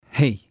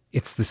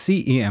It's the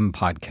CEM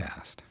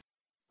Podcast.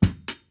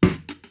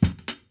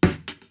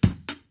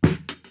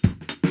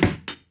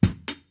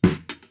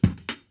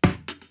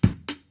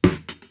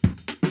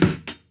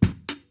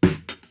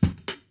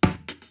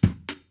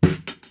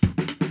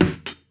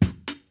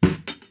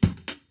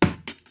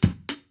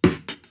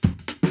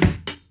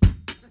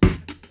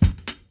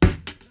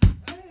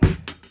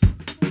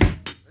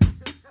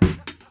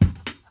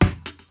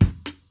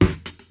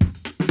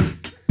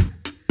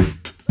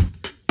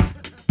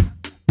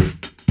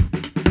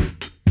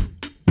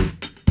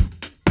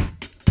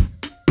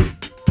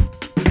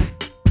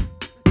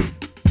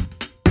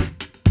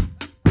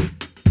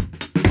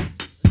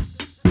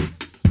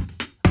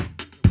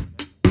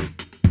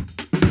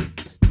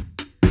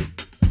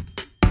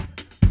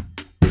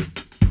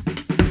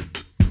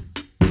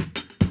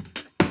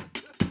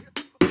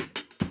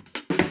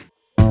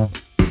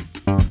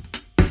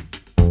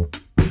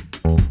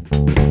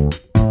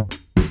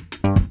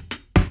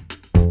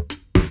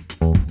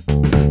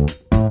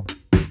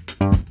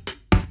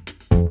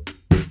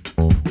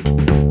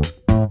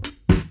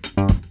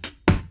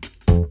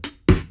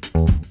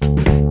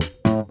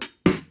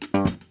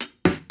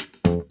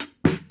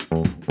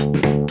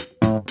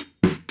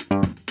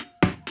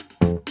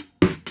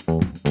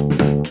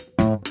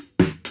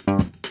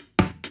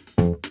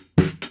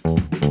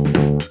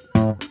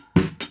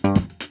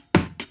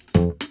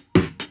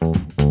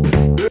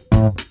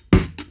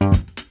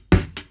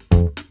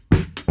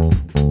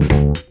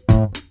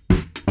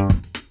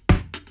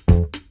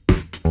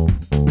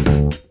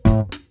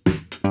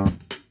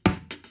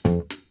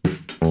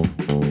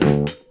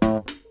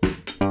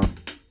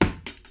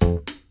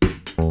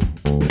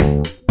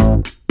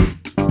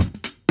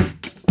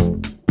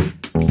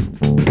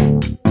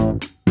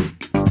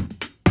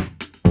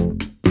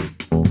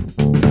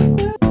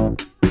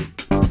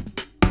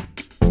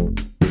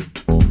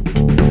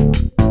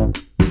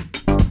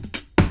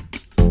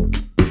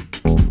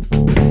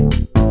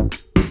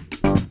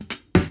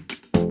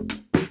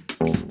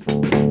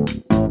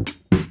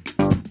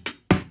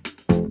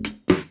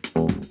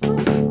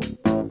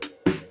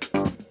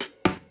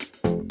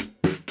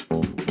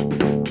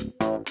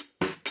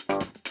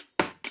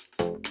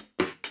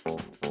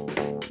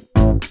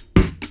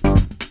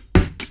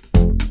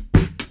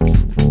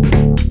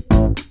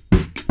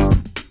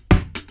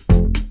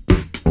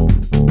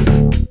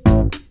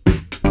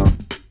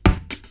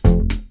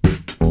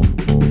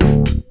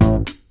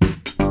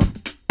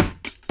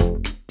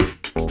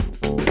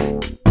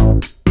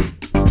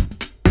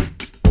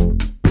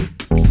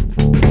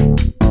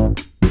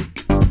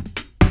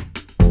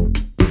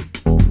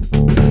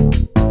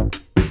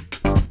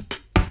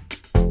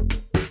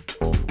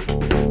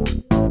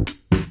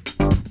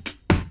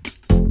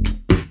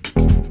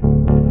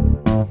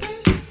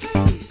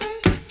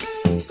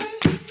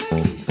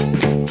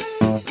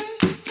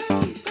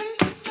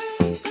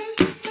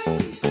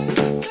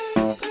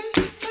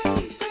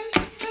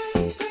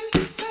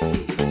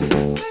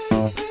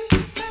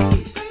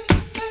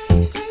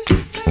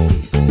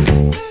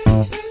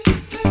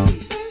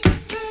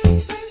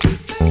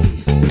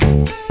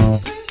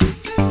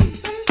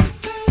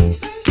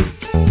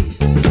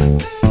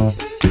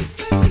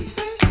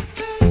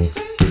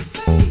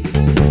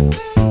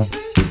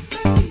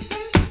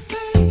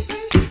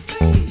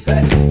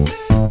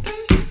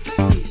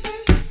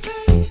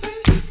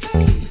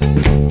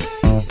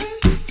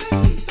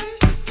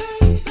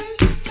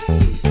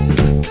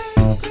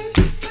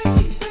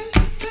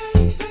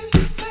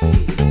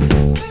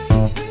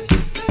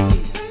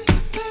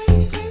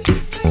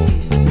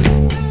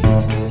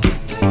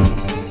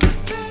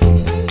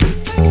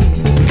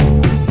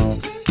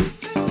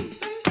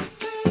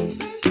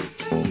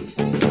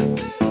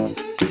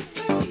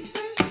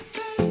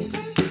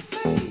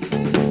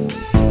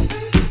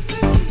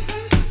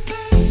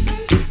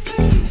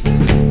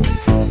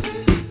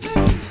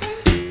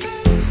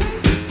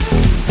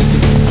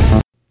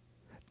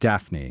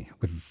 Daphne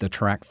with the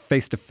track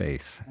Face to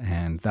Face,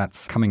 and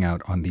that's coming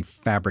out on the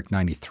Fabric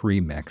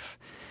 93 mix.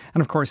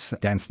 And of course,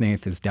 Dan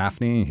Snaith is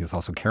Daphne. He's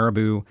also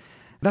Caribou.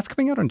 That's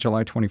coming out on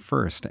July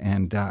 21st.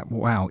 And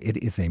wow, it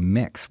is a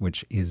mix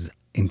which is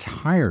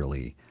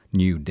entirely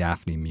new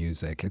Daphne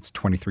music. It's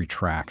 23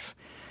 tracks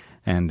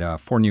and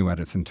 4 new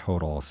edits in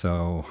total.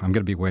 So I'm going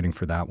to be waiting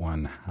for that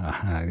one.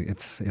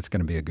 It's going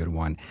to be a good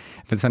one.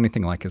 If it's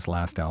anything like his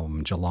last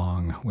album,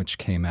 Geelong, which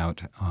came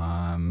out,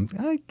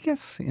 I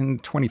guess, in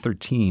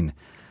 2013,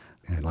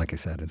 like I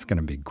said, it's going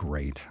to be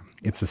great.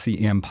 It's a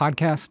CEM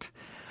podcast,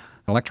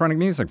 electronic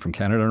music from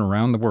Canada and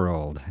around the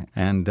world,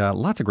 and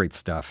lots of great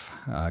stuff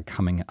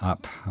coming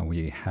up.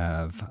 We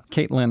have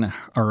Caitlin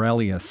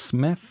Aurelia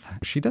Smith.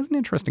 She does an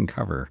interesting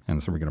cover,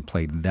 and so we're going to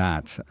play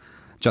that.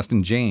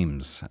 Justin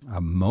James,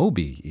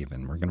 Moby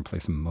even. We're going to play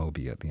some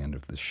Moby at the end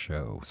of the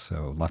show.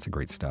 So lots of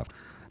great stuff.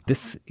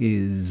 This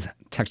is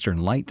Texture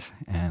and Light,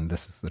 and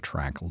this is the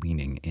track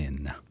Leaning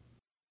In.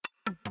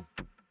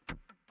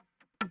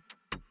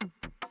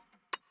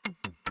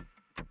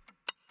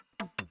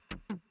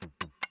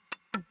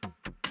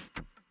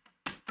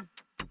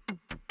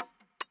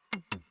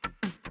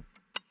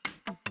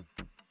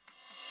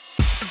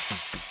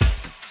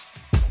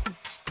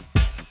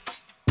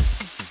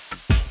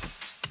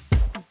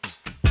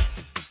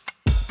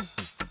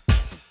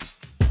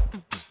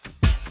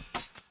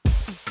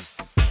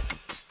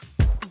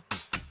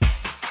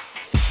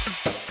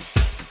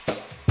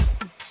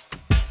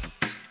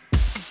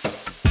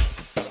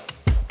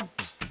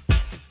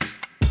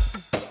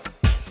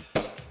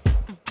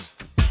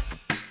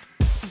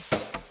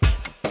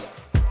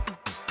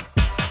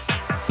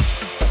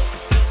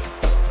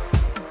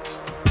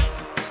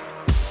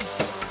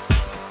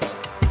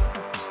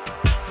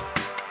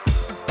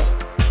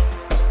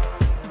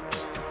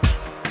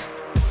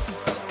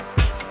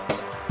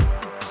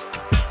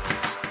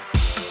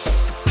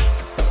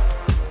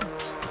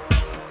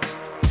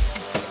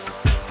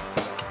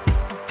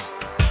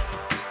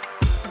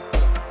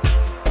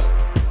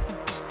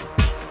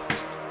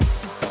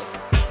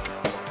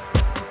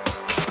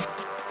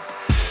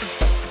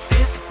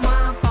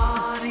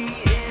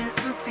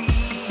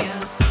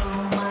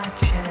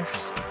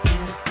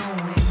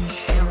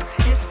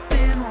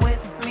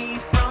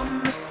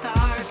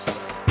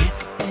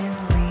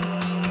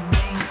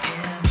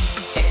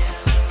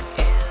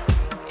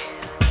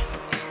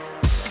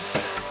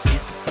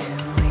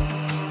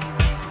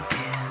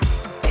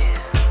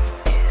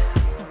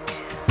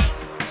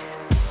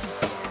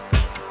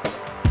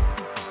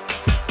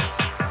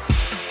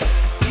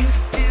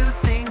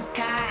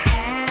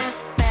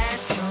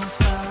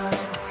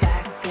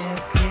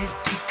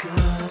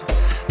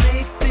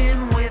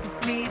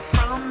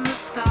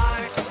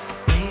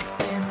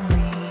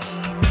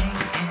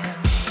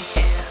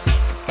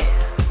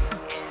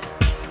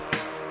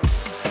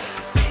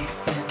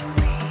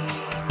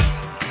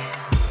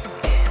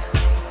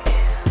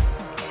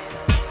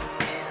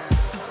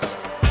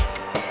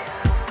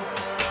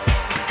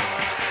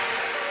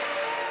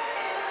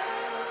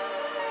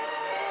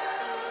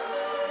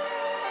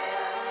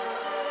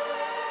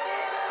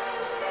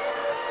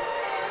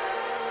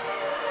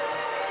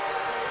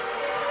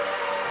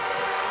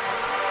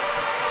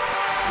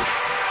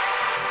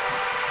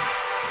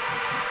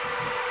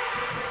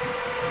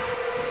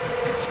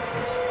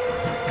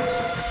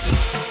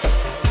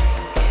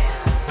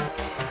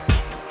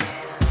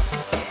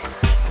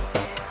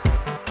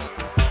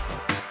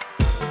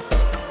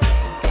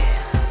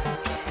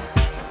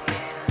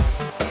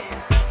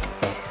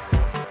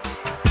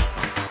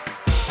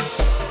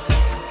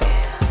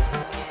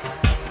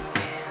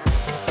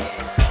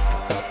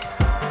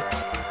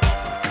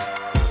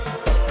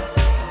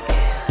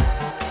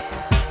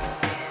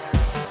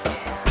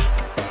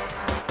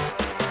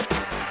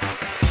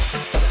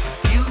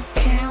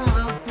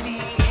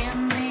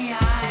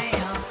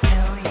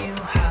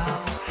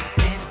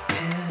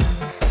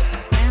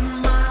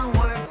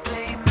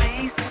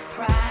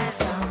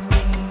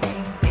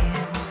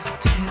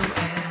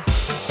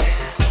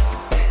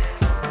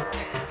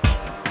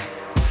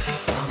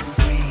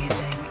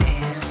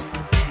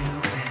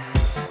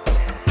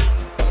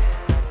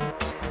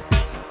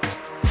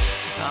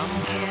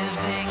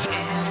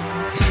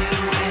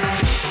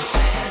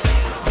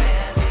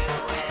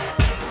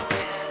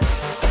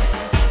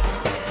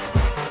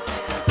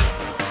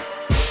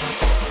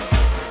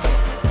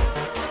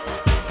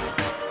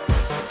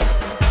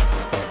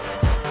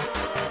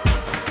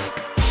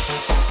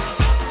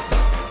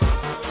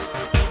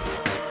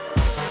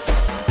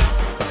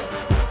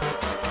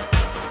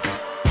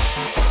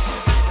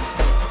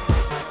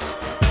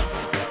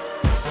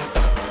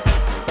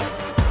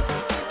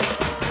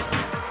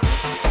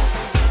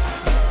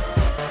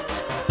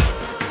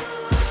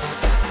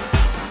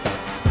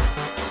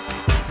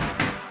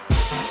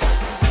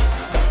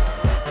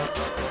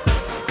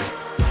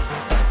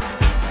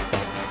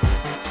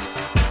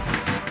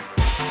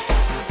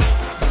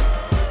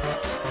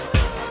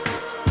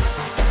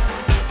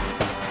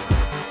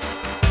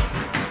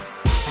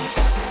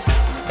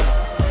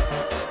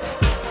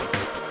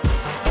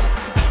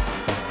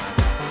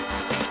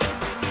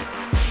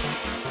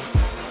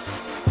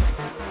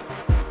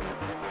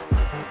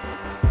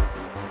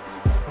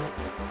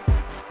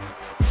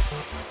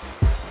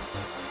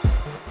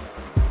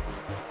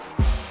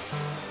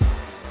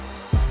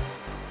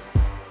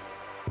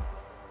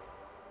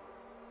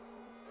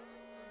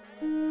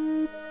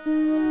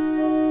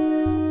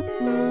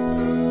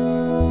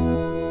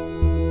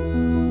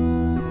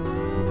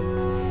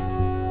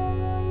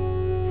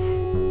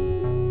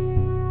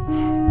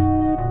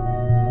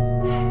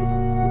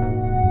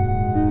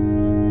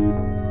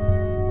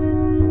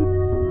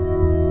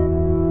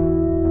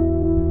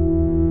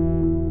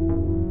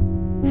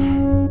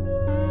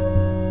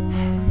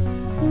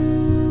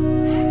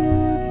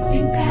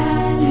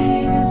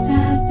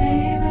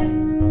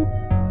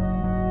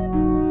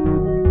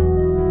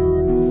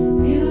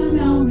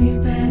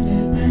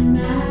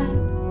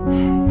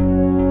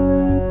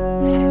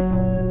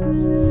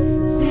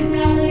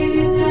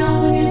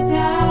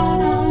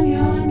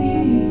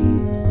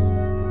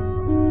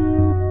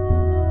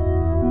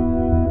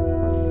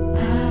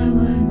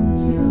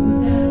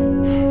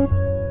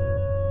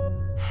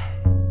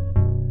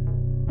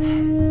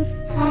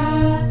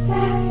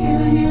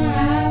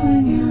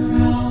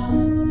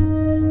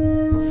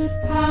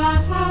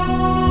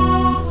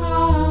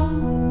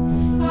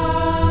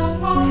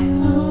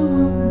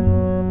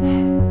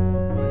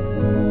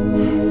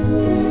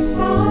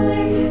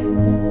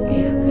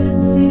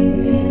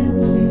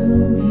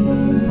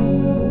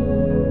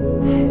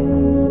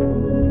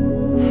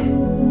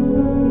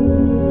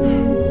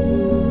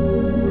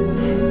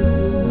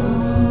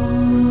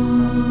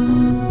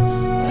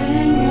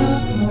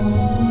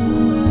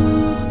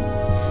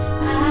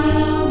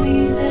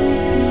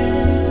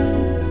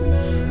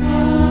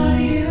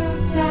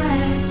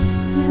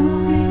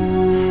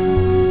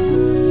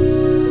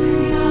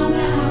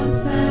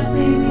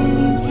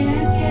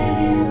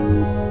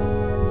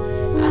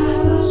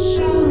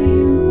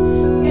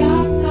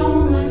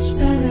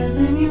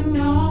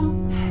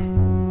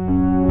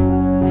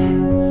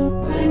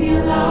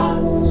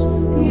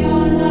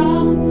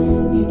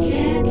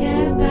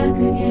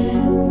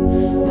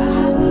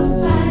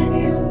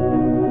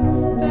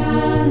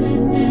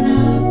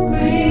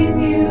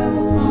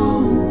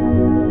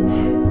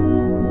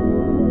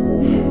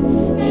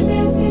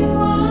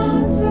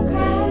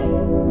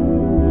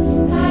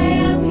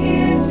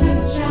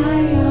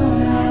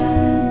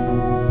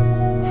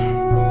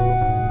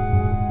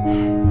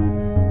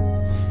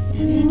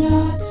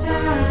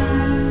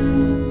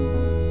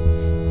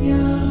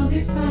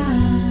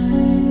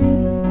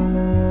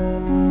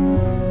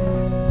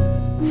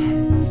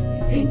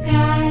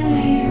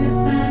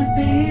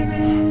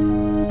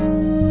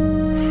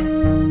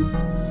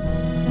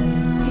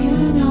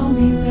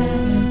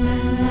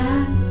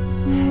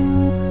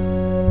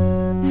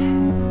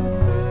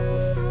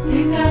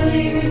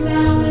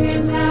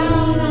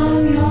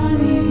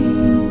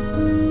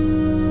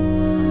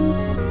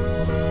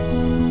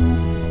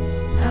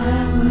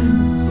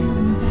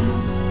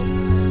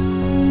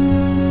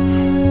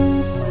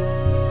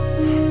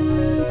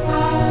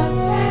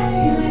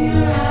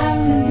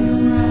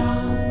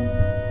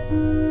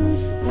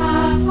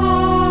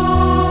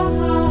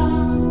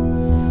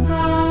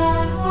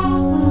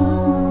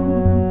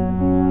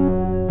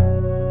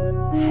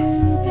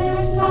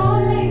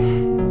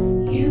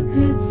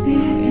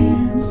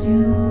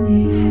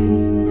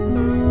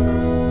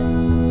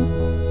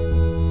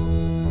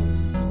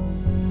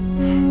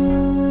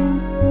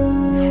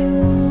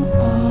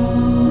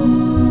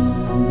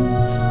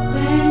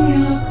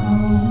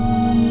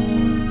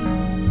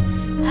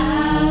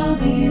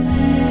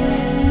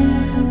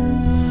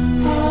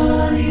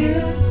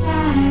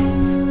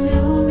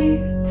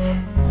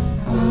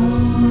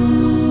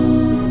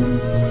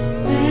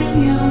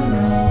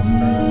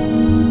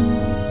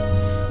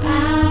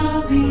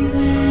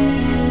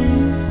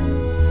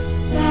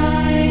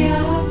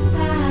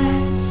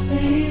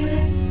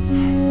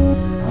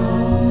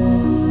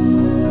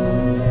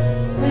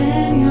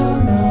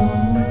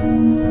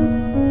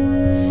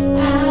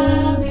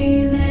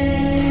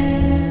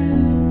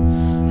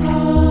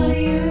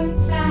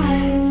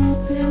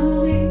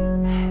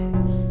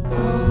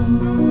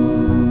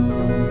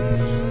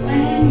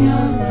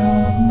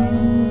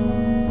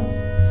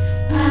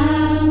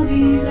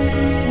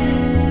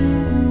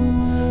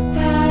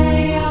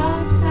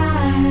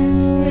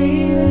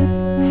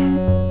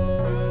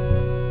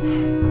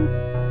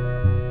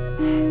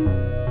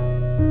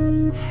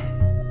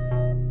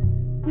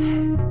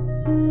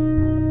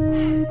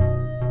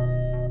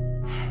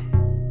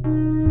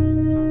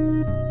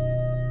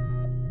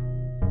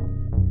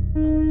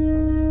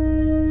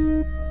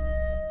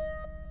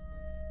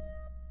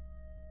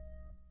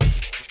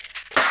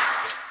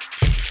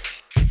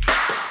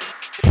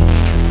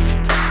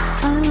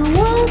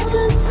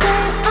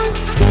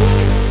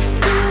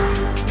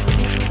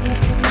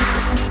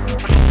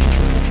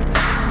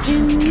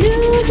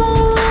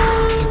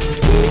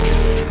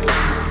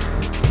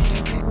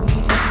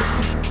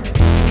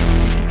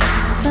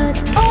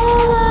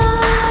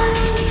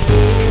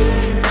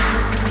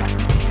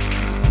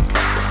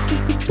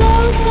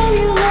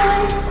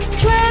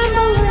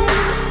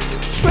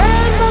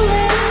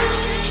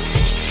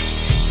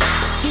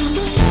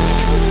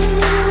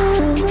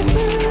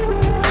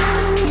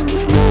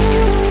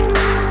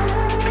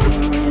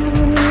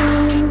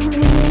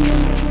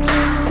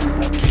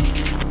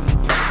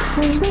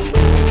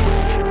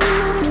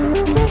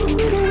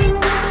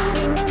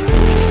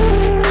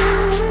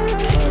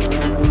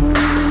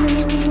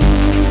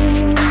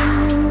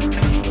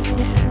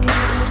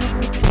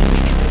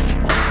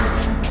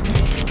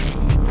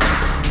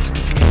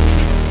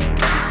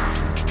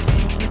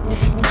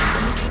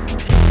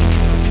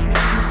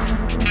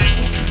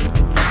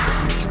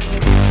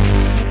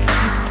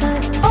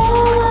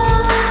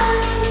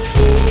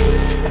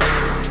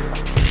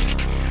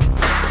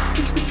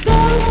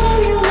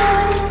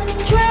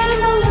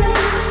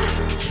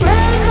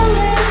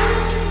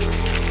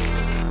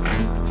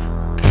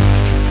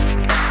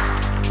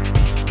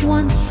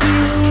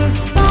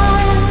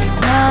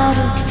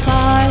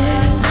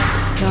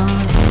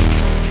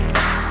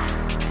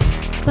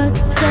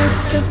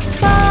 the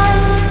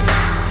fire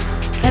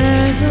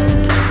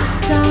ever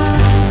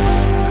die?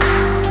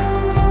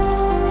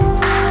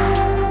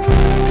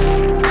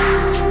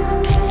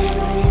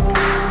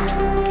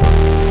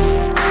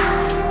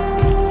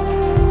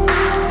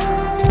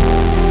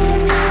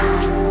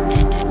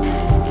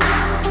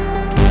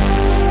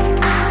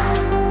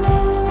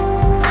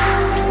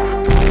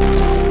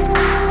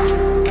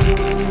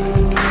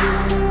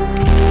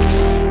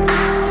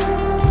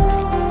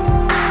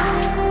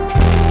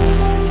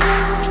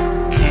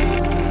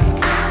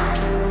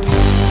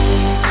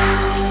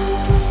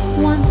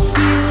 Once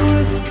you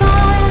were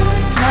fire,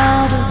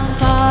 now the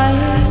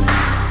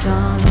fire's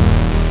gone.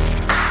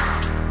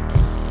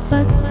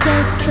 But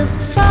does the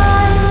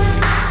fire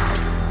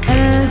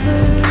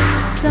ever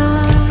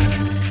die?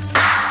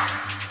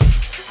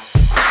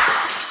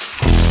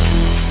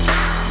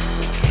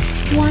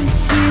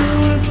 Once you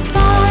were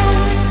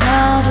fire,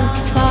 now the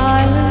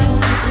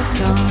fire's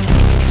gone.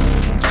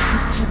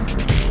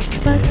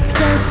 But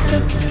does the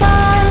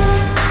fire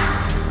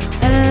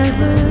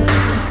ever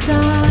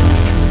die?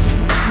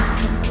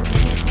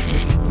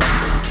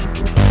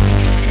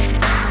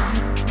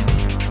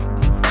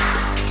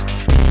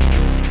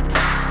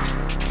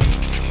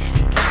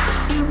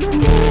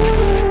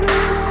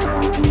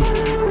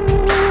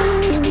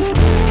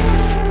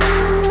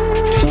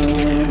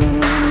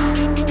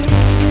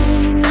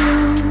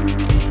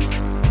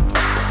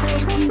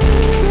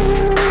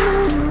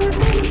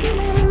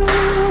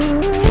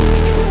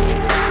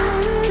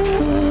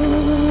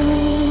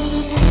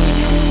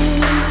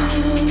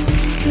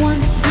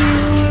 Once you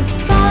were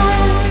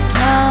fire,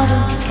 now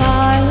the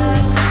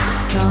fire's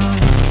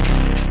gone.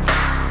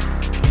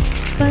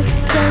 But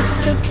does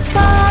the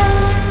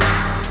fire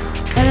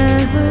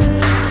ever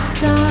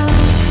die?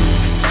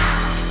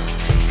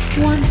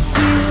 Once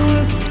you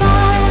were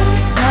fire,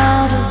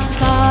 now the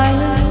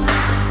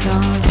fire's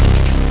gone.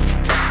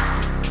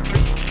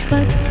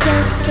 But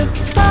does the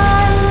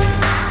fire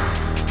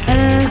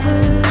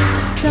ever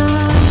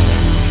die?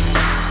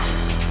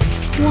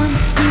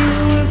 Once you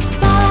were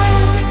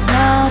fire,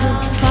 now the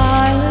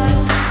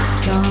fire's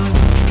gone.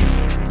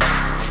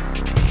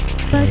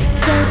 But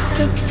does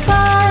the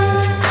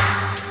fire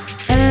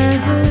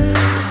ever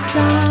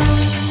die?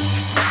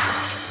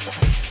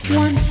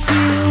 Once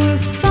you were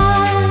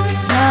fire,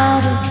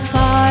 now the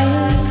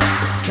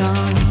fire's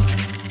gone.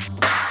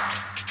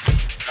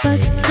 But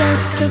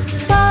does the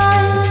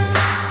fire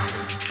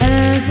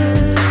ever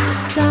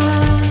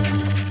die?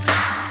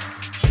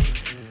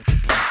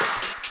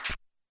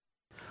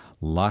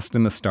 Lost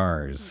in the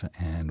Stars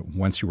and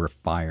Once You Were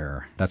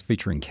Fire. That's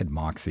featuring Kid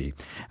Moxie.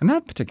 And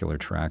that particular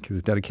track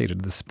is dedicated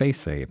to the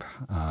Space Ape,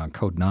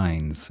 Code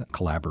 9's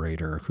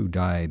collaborator, who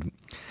died,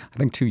 I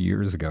think, 2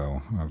 years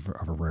ago of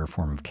a rare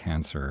form of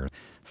cancer.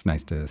 It's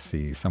nice to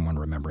see someone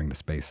remembering the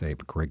Space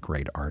Ape, great,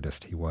 great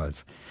artist he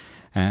was.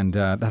 And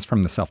that's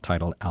from the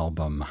self-titled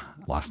album,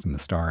 Lost in the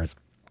Stars.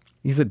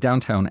 He's a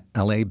downtown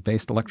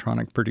LA-based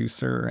electronic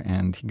producer,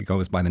 and he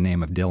goes by the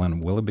name of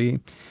Dylan Willoughby.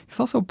 He's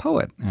also a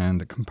poet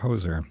and a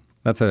composer.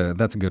 That's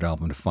a good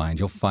album to find.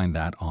 You'll find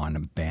that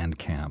on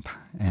Bandcamp.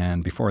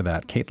 And before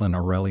that, Caitlin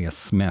Aurelia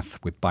Smith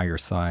with By Your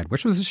Side,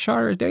 which was a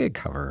Sade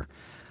cover.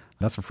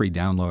 That's a free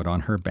download on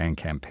her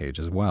Bandcamp page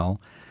as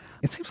well.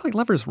 It seems like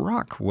Lovers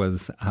Rock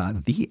was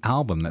the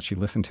album that she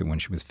listened to when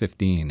she was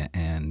 15,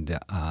 and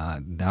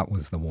that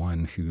was the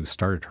one who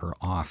started her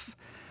off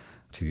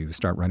to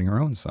start writing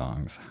her own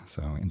songs.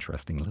 So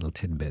interesting little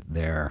tidbit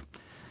there.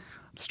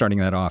 Starting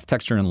that off,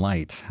 Texture and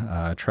Light,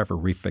 Trevor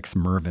Refix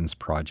Mervin's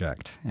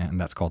project,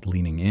 and that's called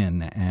Leaning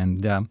In.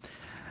 And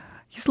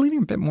he's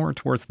leaning a bit more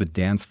towards the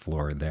dance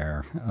floor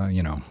there,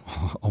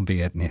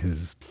 albeit in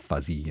his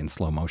fuzzy and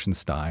slow motion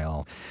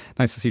style.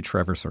 Nice to see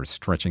Trevor sort of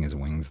stretching his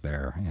wings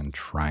there and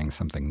trying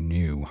something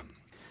new.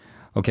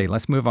 Okay,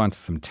 let's move on to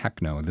some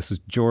techno. This is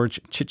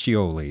George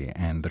Ciccioli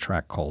and the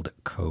track called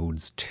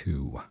Codes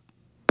 2.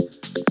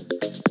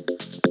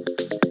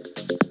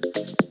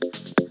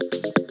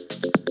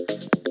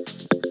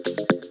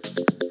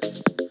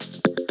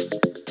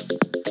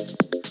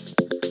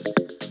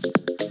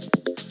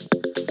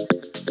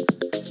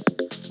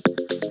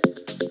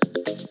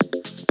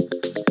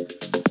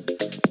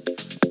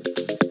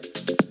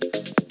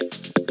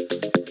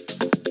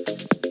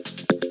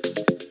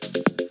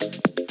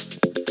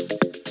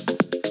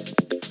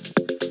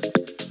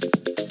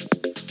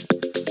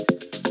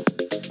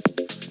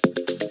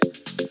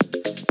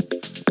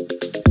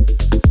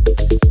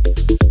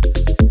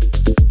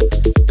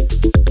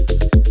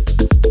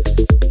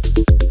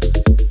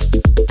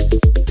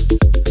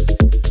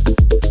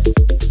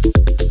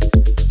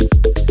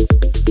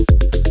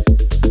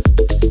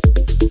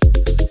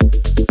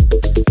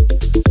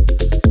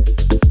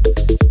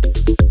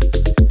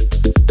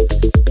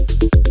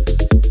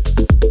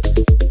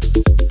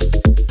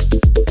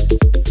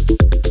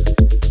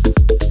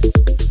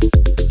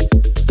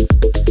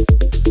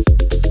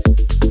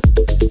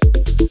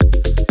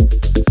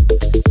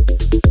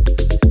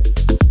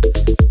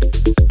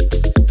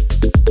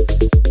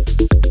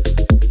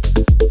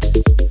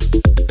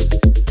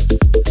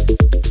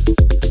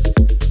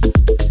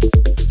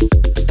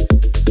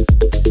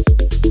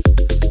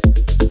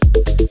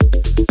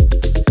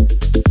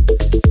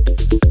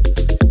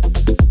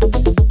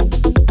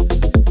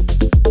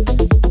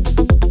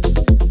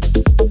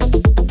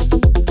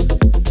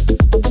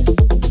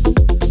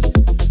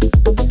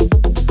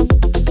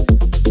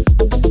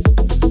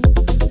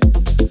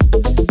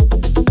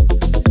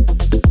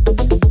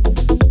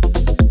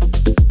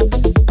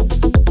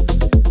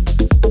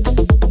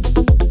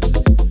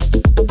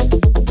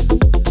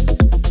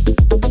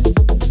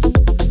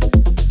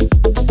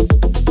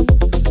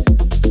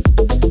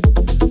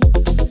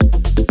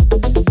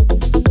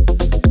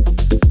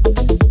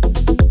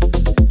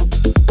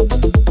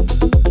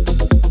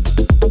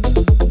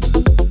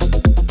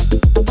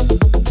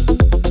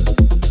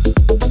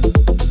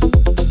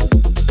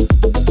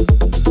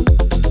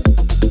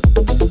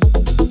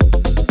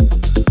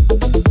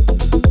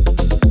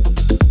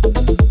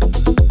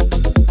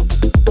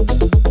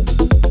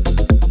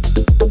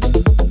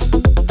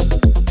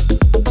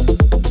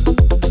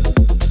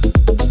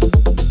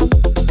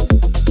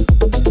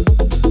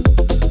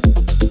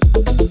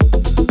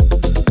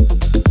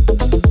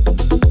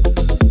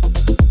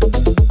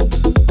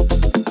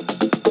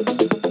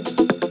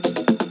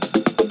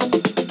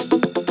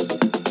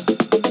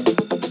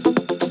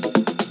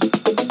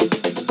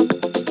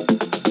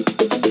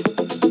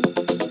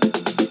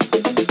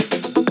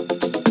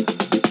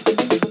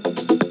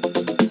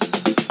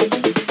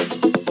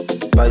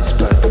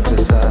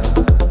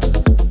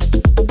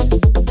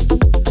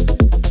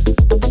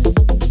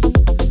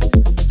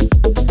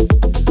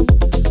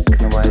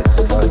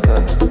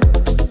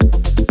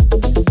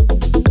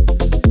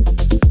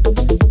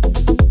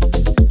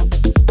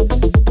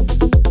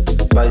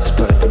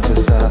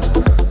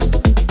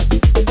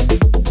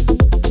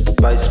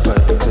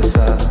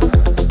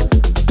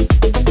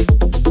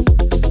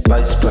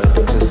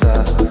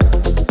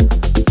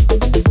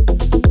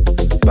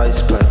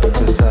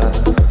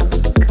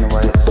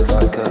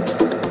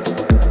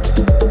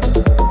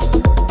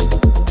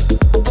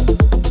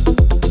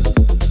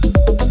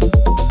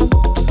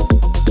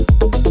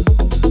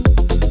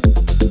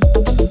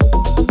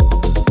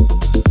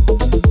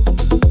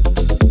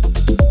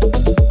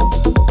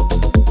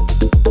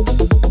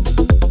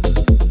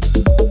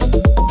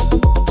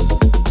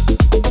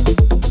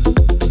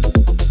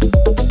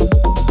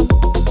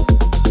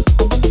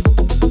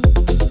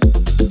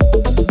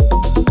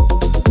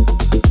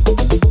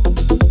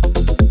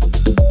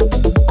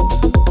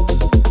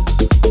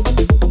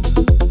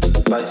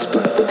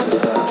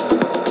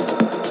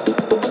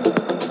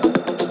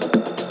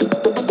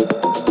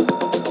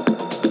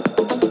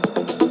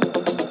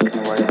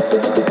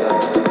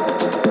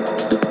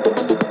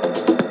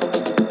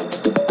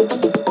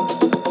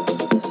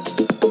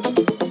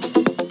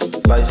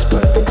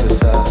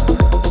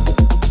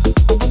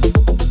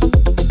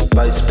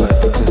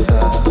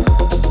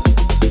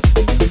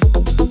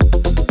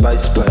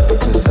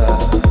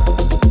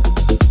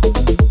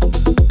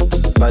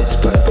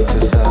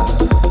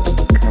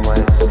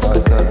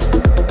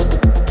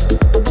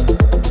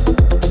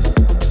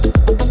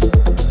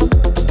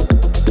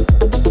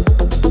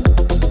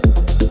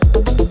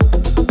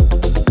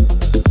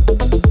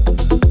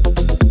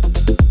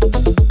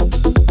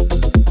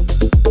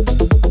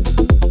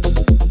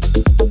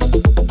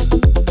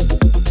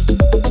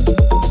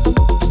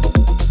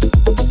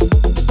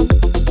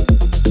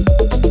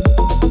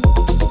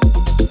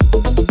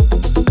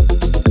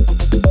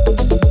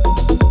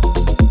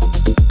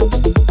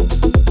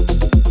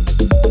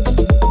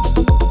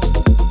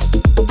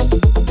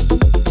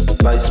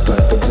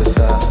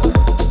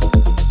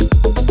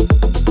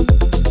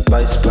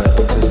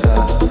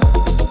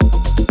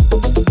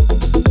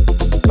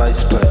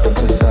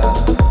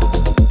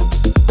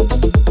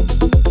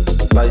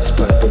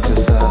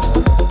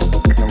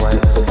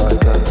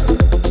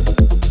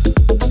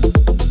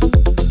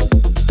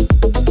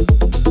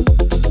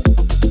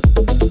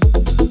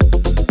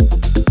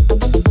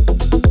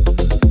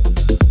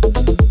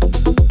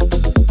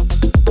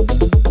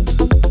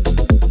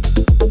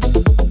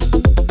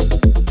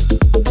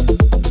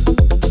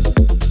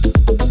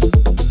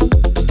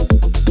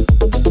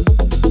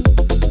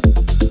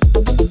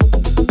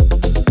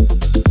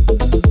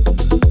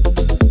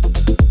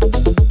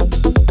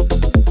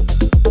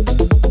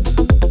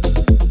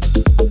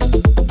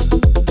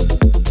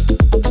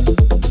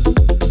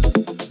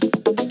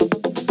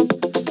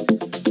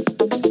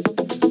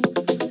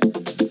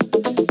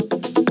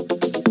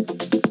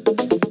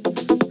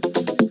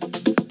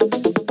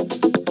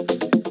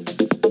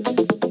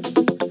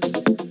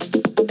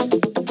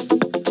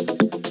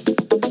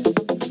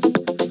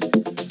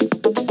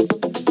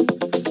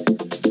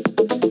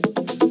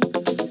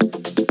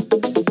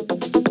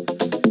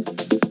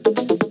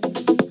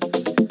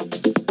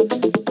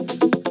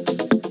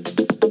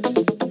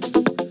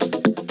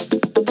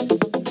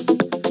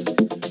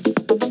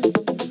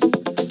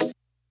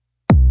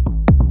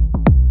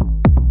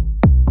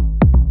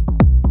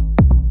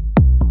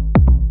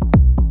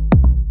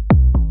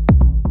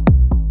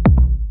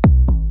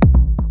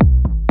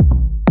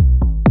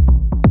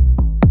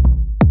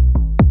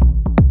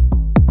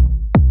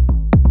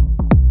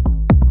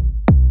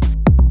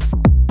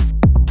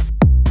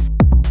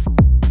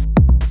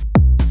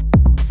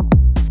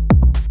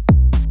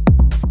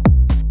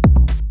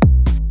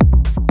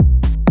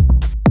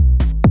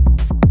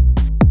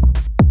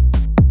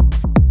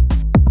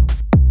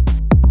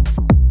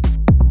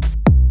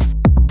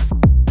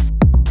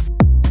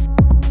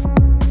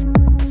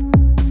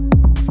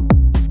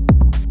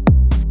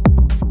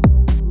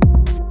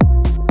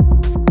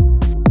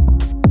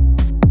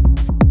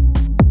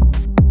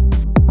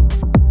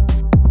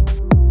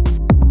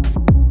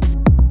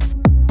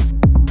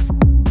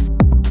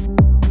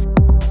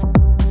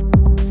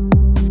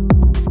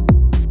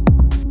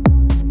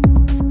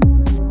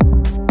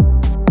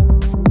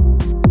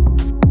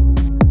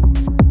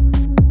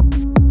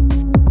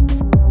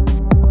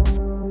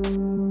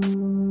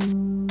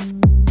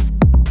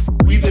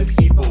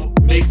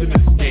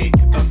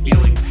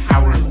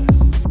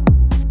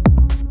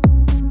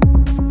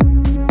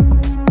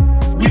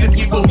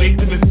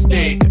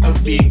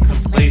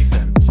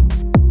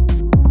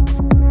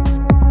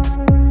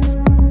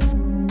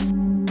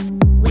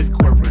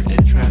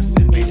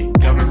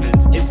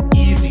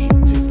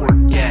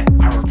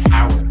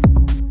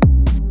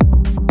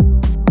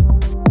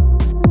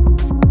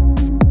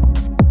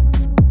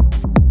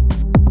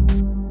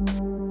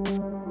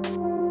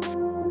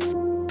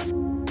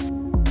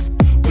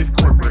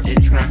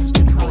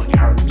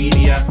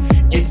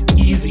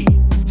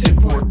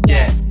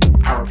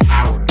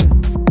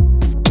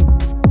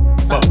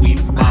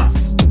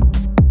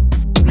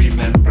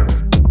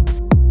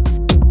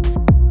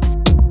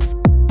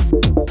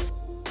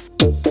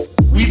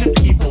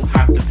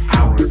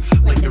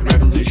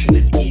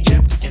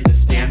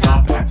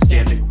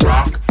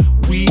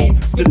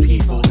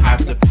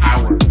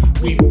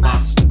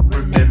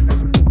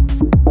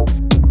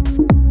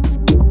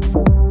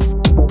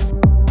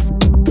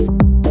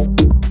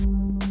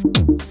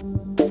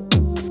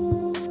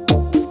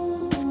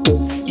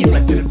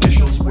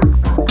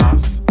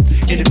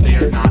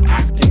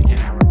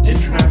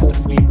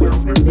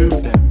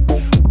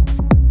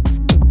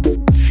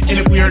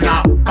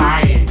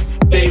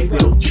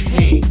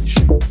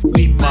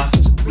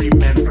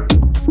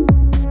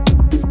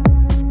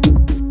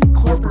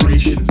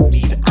 Corporations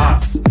need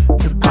us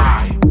to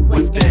buy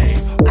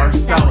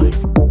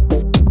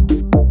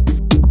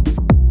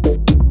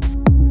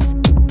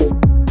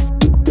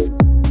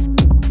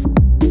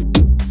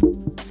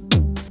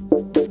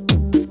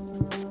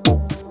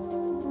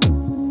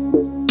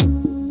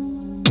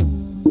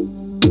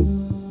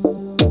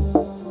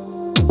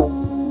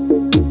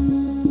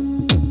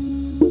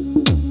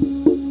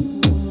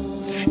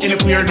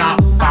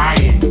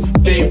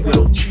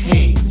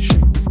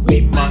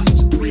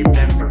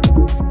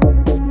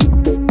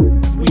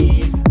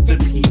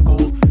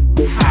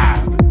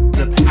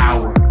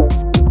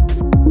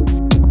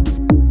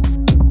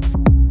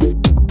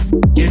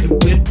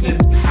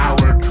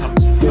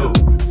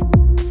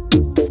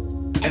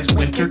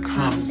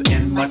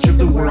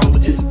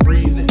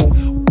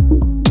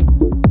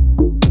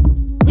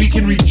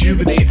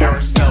rejuvenate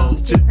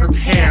ourselves, to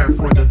prepare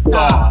for the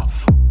thaw.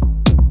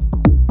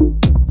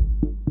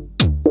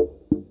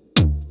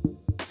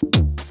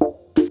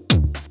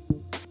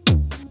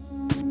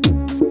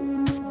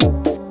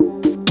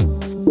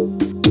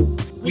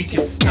 We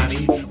can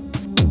study,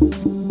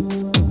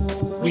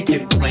 we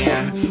can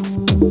plan,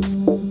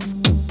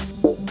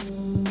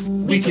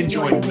 we can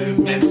join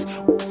movements,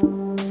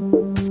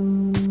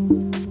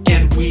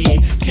 and we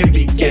can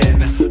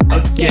begin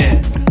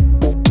again.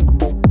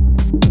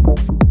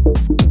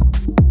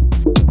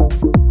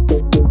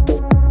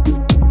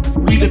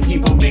 We the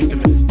people make the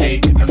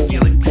mistake of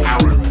feeling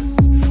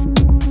powerless.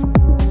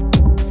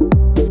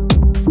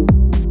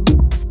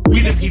 We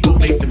the people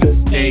make the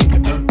mistake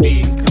of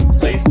being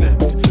complacent.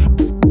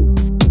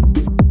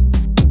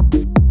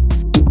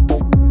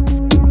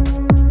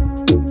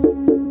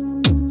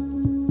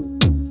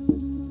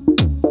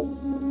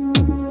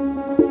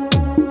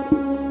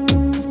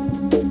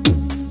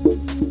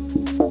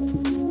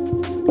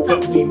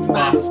 But we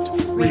must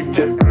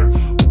remember,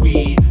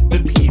 we the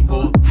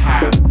people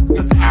have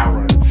the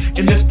power,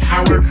 and this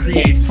power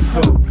creates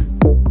hope.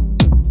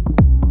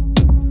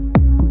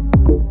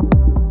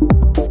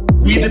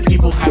 We the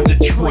people have the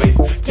choice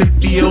to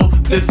feel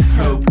this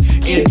hope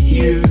and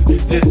use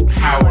this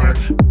power.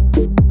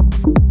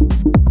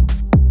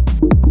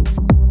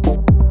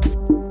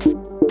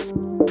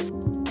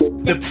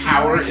 The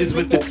power is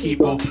with the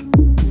people.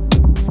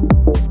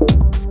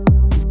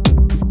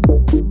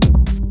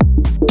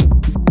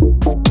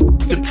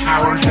 The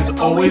power has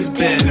always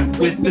been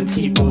with the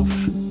people.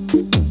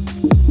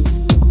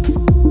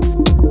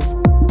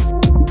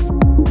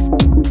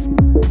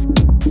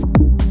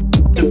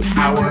 The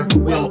power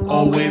will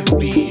always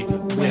be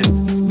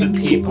with the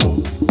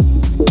people.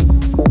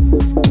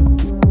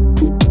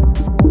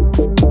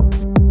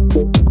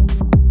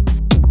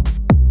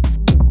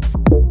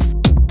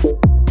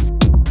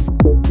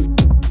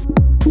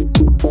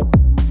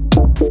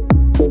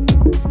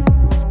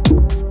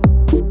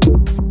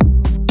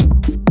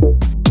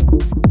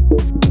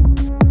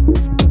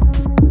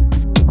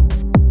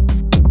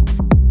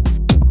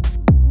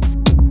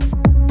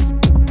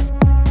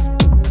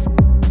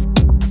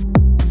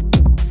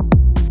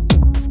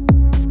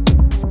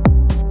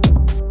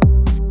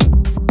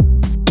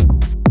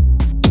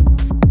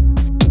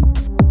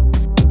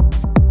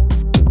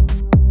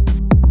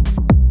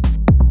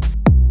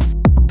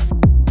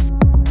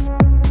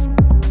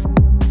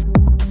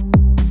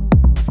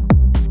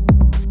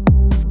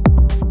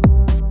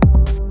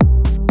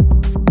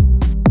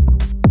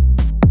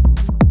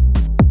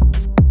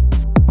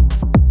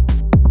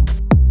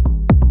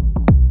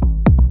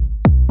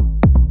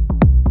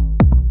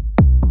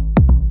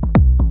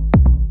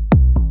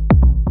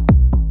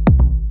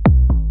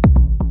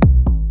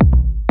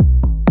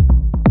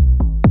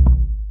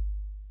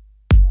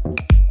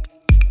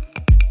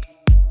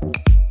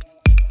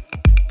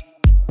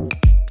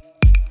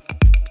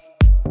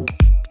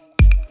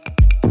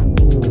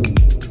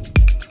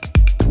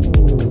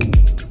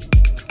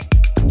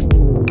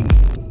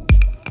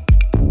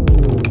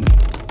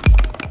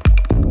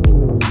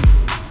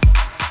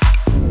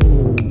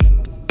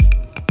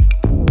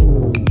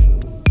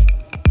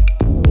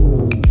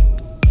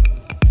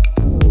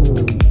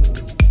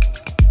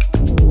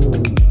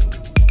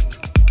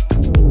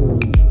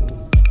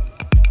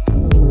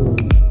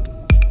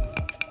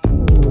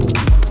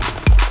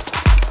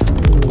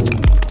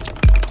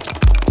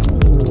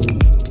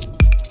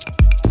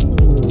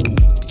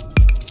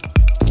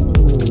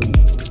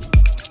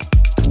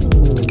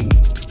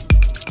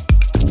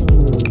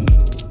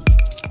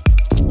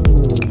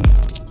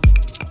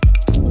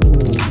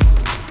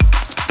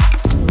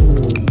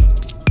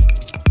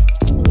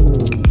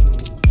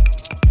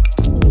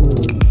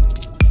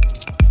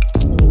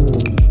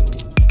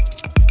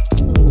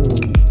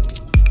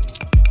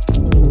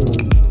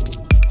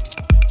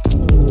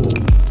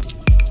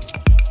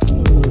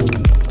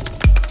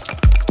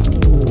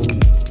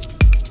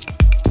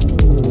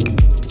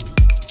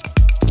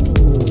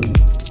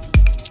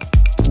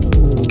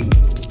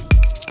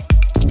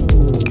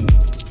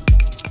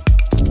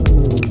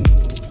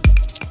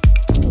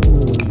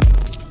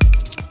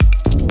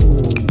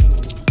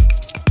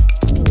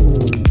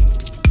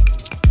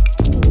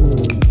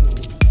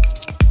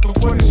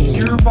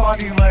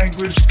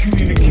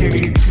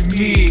 Communicating to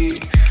me,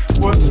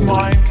 what's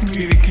mine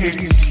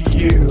communicating to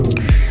you?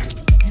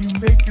 You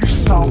make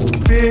yourself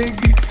big,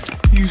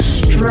 you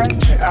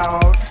stretch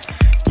out,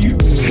 you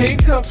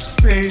take up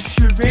space,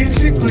 you're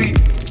basically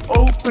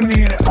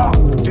opening up.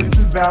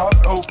 It's about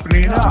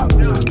opening up.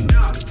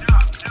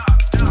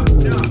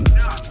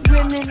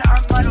 Women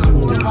are much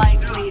more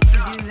likely to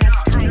do this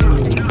kind of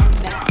thing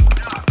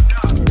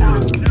than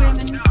men.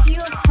 Women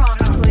feel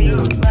chronically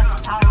less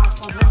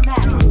powerful than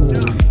men.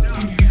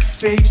 You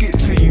fake it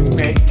till you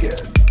make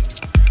it.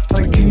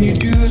 Like, can you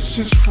do this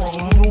just for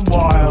a little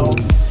while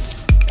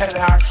and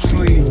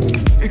actually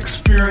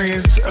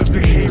experience a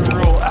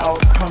behavioral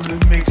outcome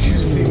that makes you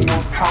seem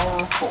more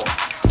powerful?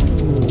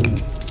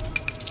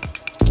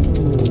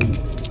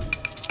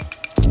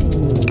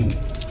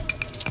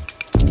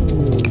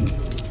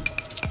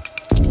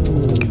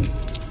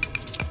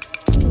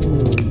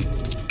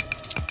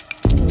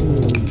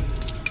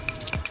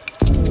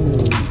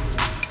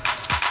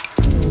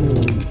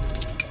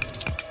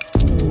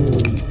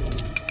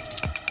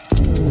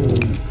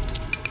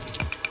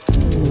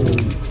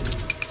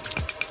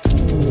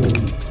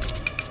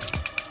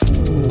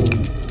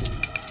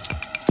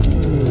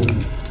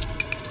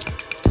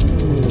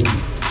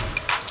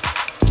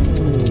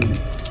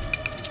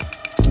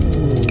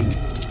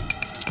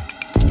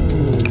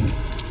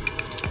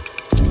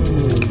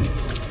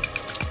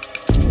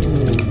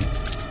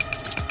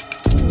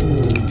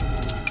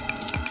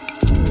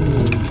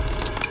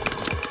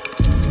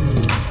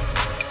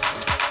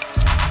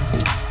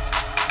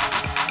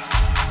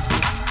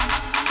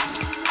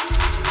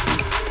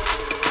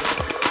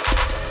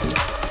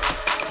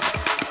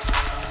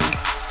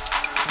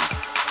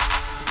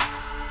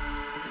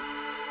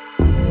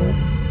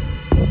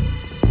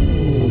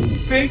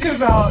 think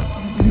about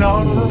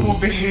nonverbal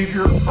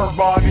behavior or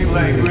body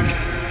language,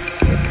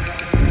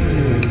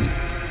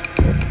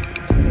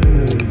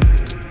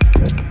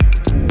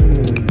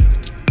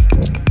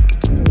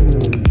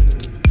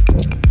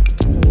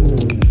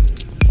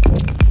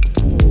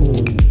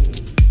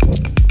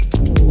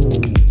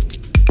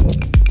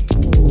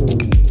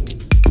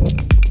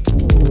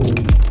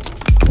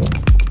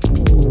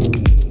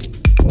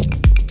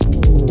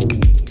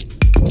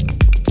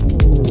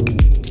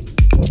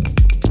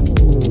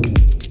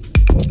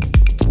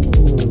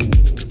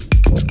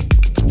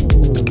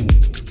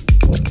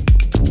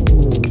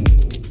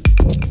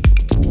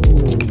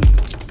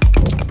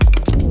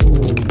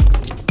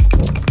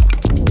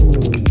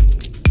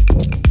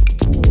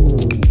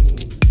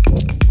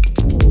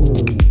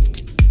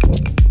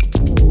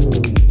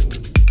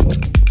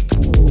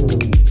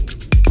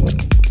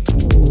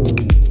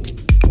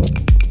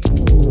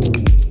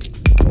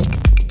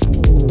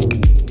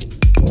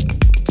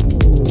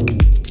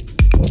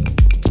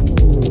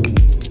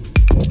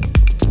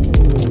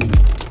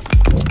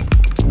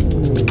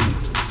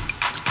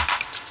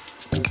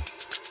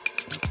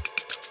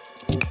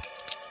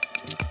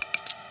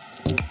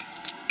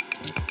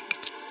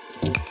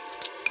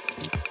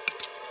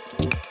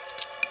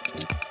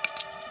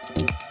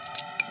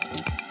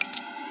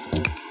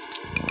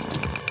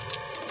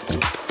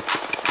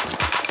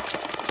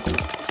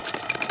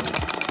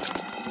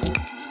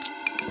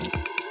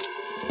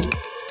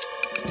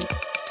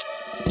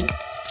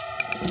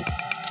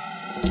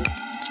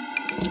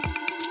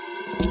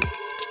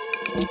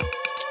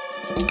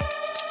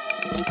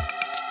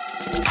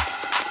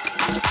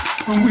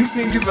 when we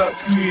think about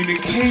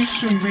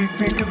communication, we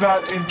think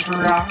about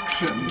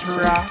interaction.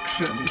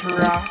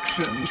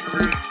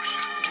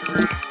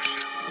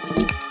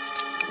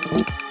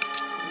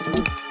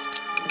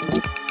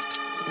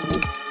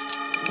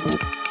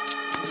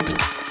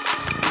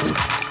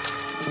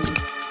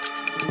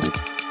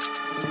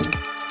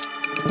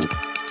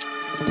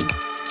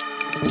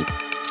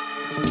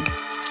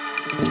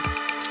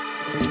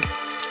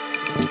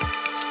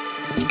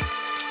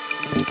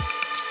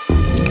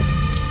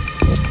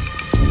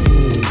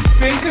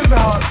 Think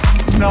about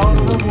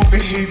nonverbal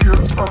behavior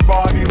or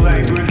body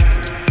language.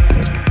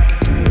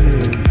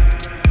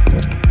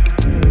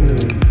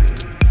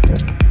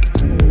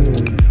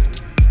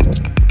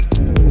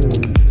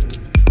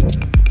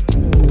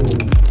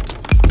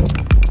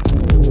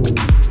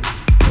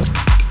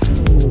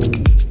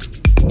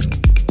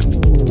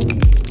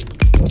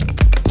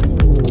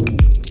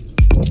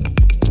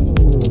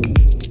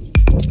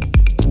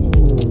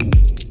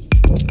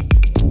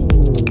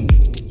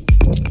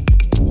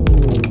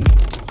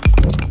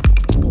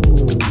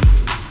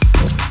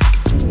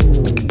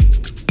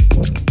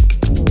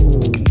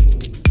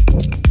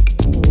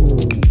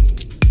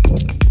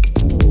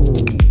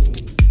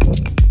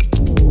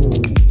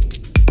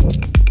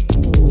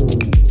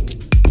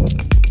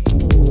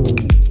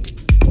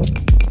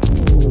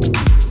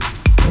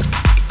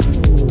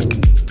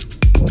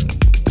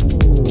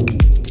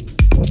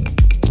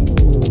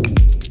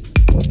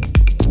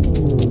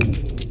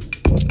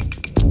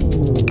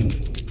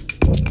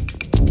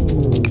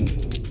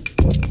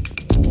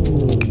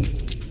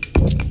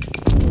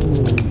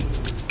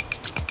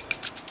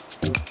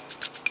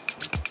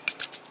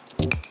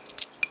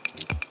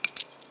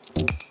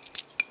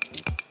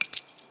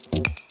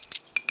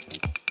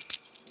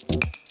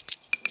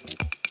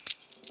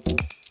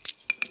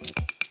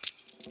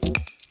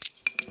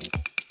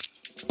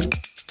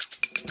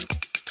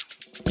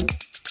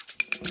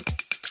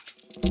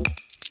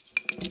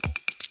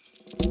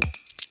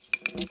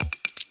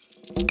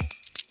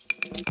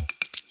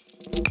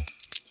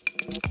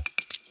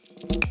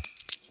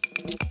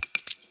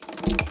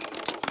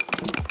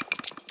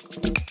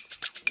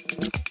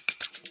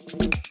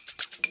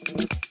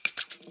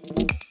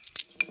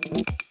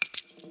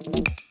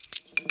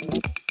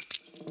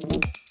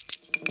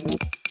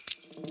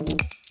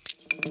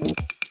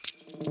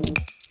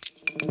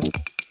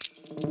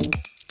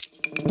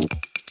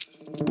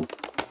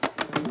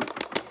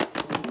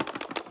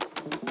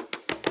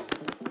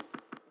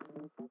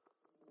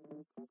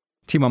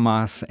 Timo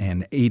Maas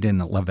and Aidan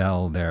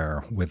Lavelle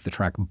there with the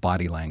track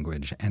Body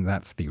Language, and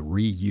that's the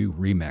Ryu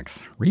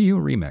remix. Ryu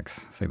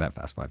remix. Say that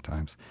fast 5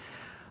 times.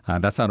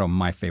 That's out on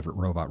My Favorite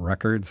Robot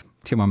Records.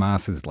 Timo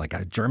Maas is like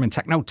a German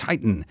techno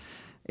titan.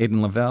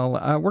 Aidan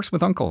Lavelle works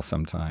with Uncle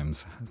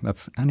sometimes.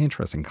 That's an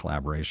interesting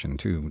collaboration.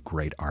 2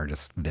 great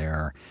artists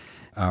there.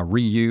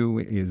 Ryu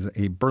is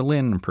a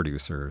Berlin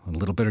producer. A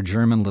little bit of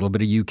German, a little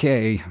bit of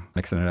UK,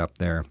 mixing it up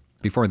there.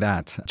 Before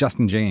that,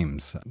 Justin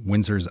James,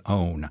 Windsor's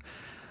Own,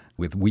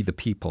 with We the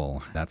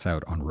People. That's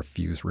out on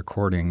Refuse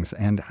Recordings.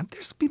 And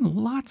there's been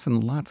lots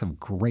and lots of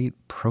great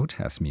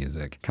protest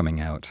music coming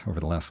out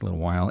over the last little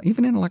while,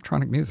 even in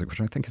electronic music,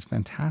 which I think is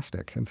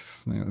fantastic.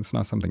 It's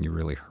not something you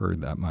really heard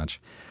that much.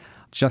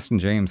 Justin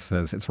James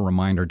says it's a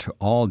reminder to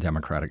all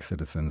democratic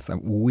citizens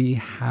that we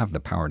have the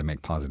power to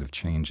make positive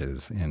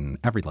changes in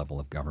every level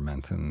of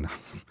government. And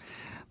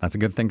that's a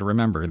good thing to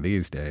remember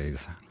these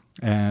days.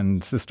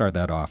 And to start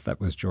that off, that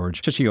was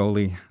George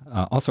Ciccioli,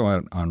 also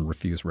out on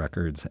Refuse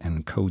Records,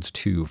 and Codes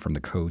 2 from the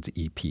Codes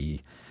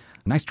EP.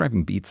 Nice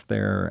driving beats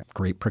there,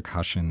 great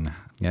percussion.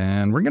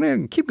 And we're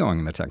going to keep going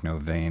in the techno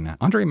vein.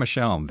 Andre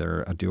Michel,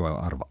 they're a duo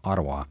out of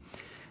Ottawa.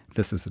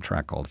 This is a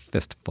track called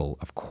Fistful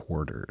of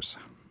Quarters.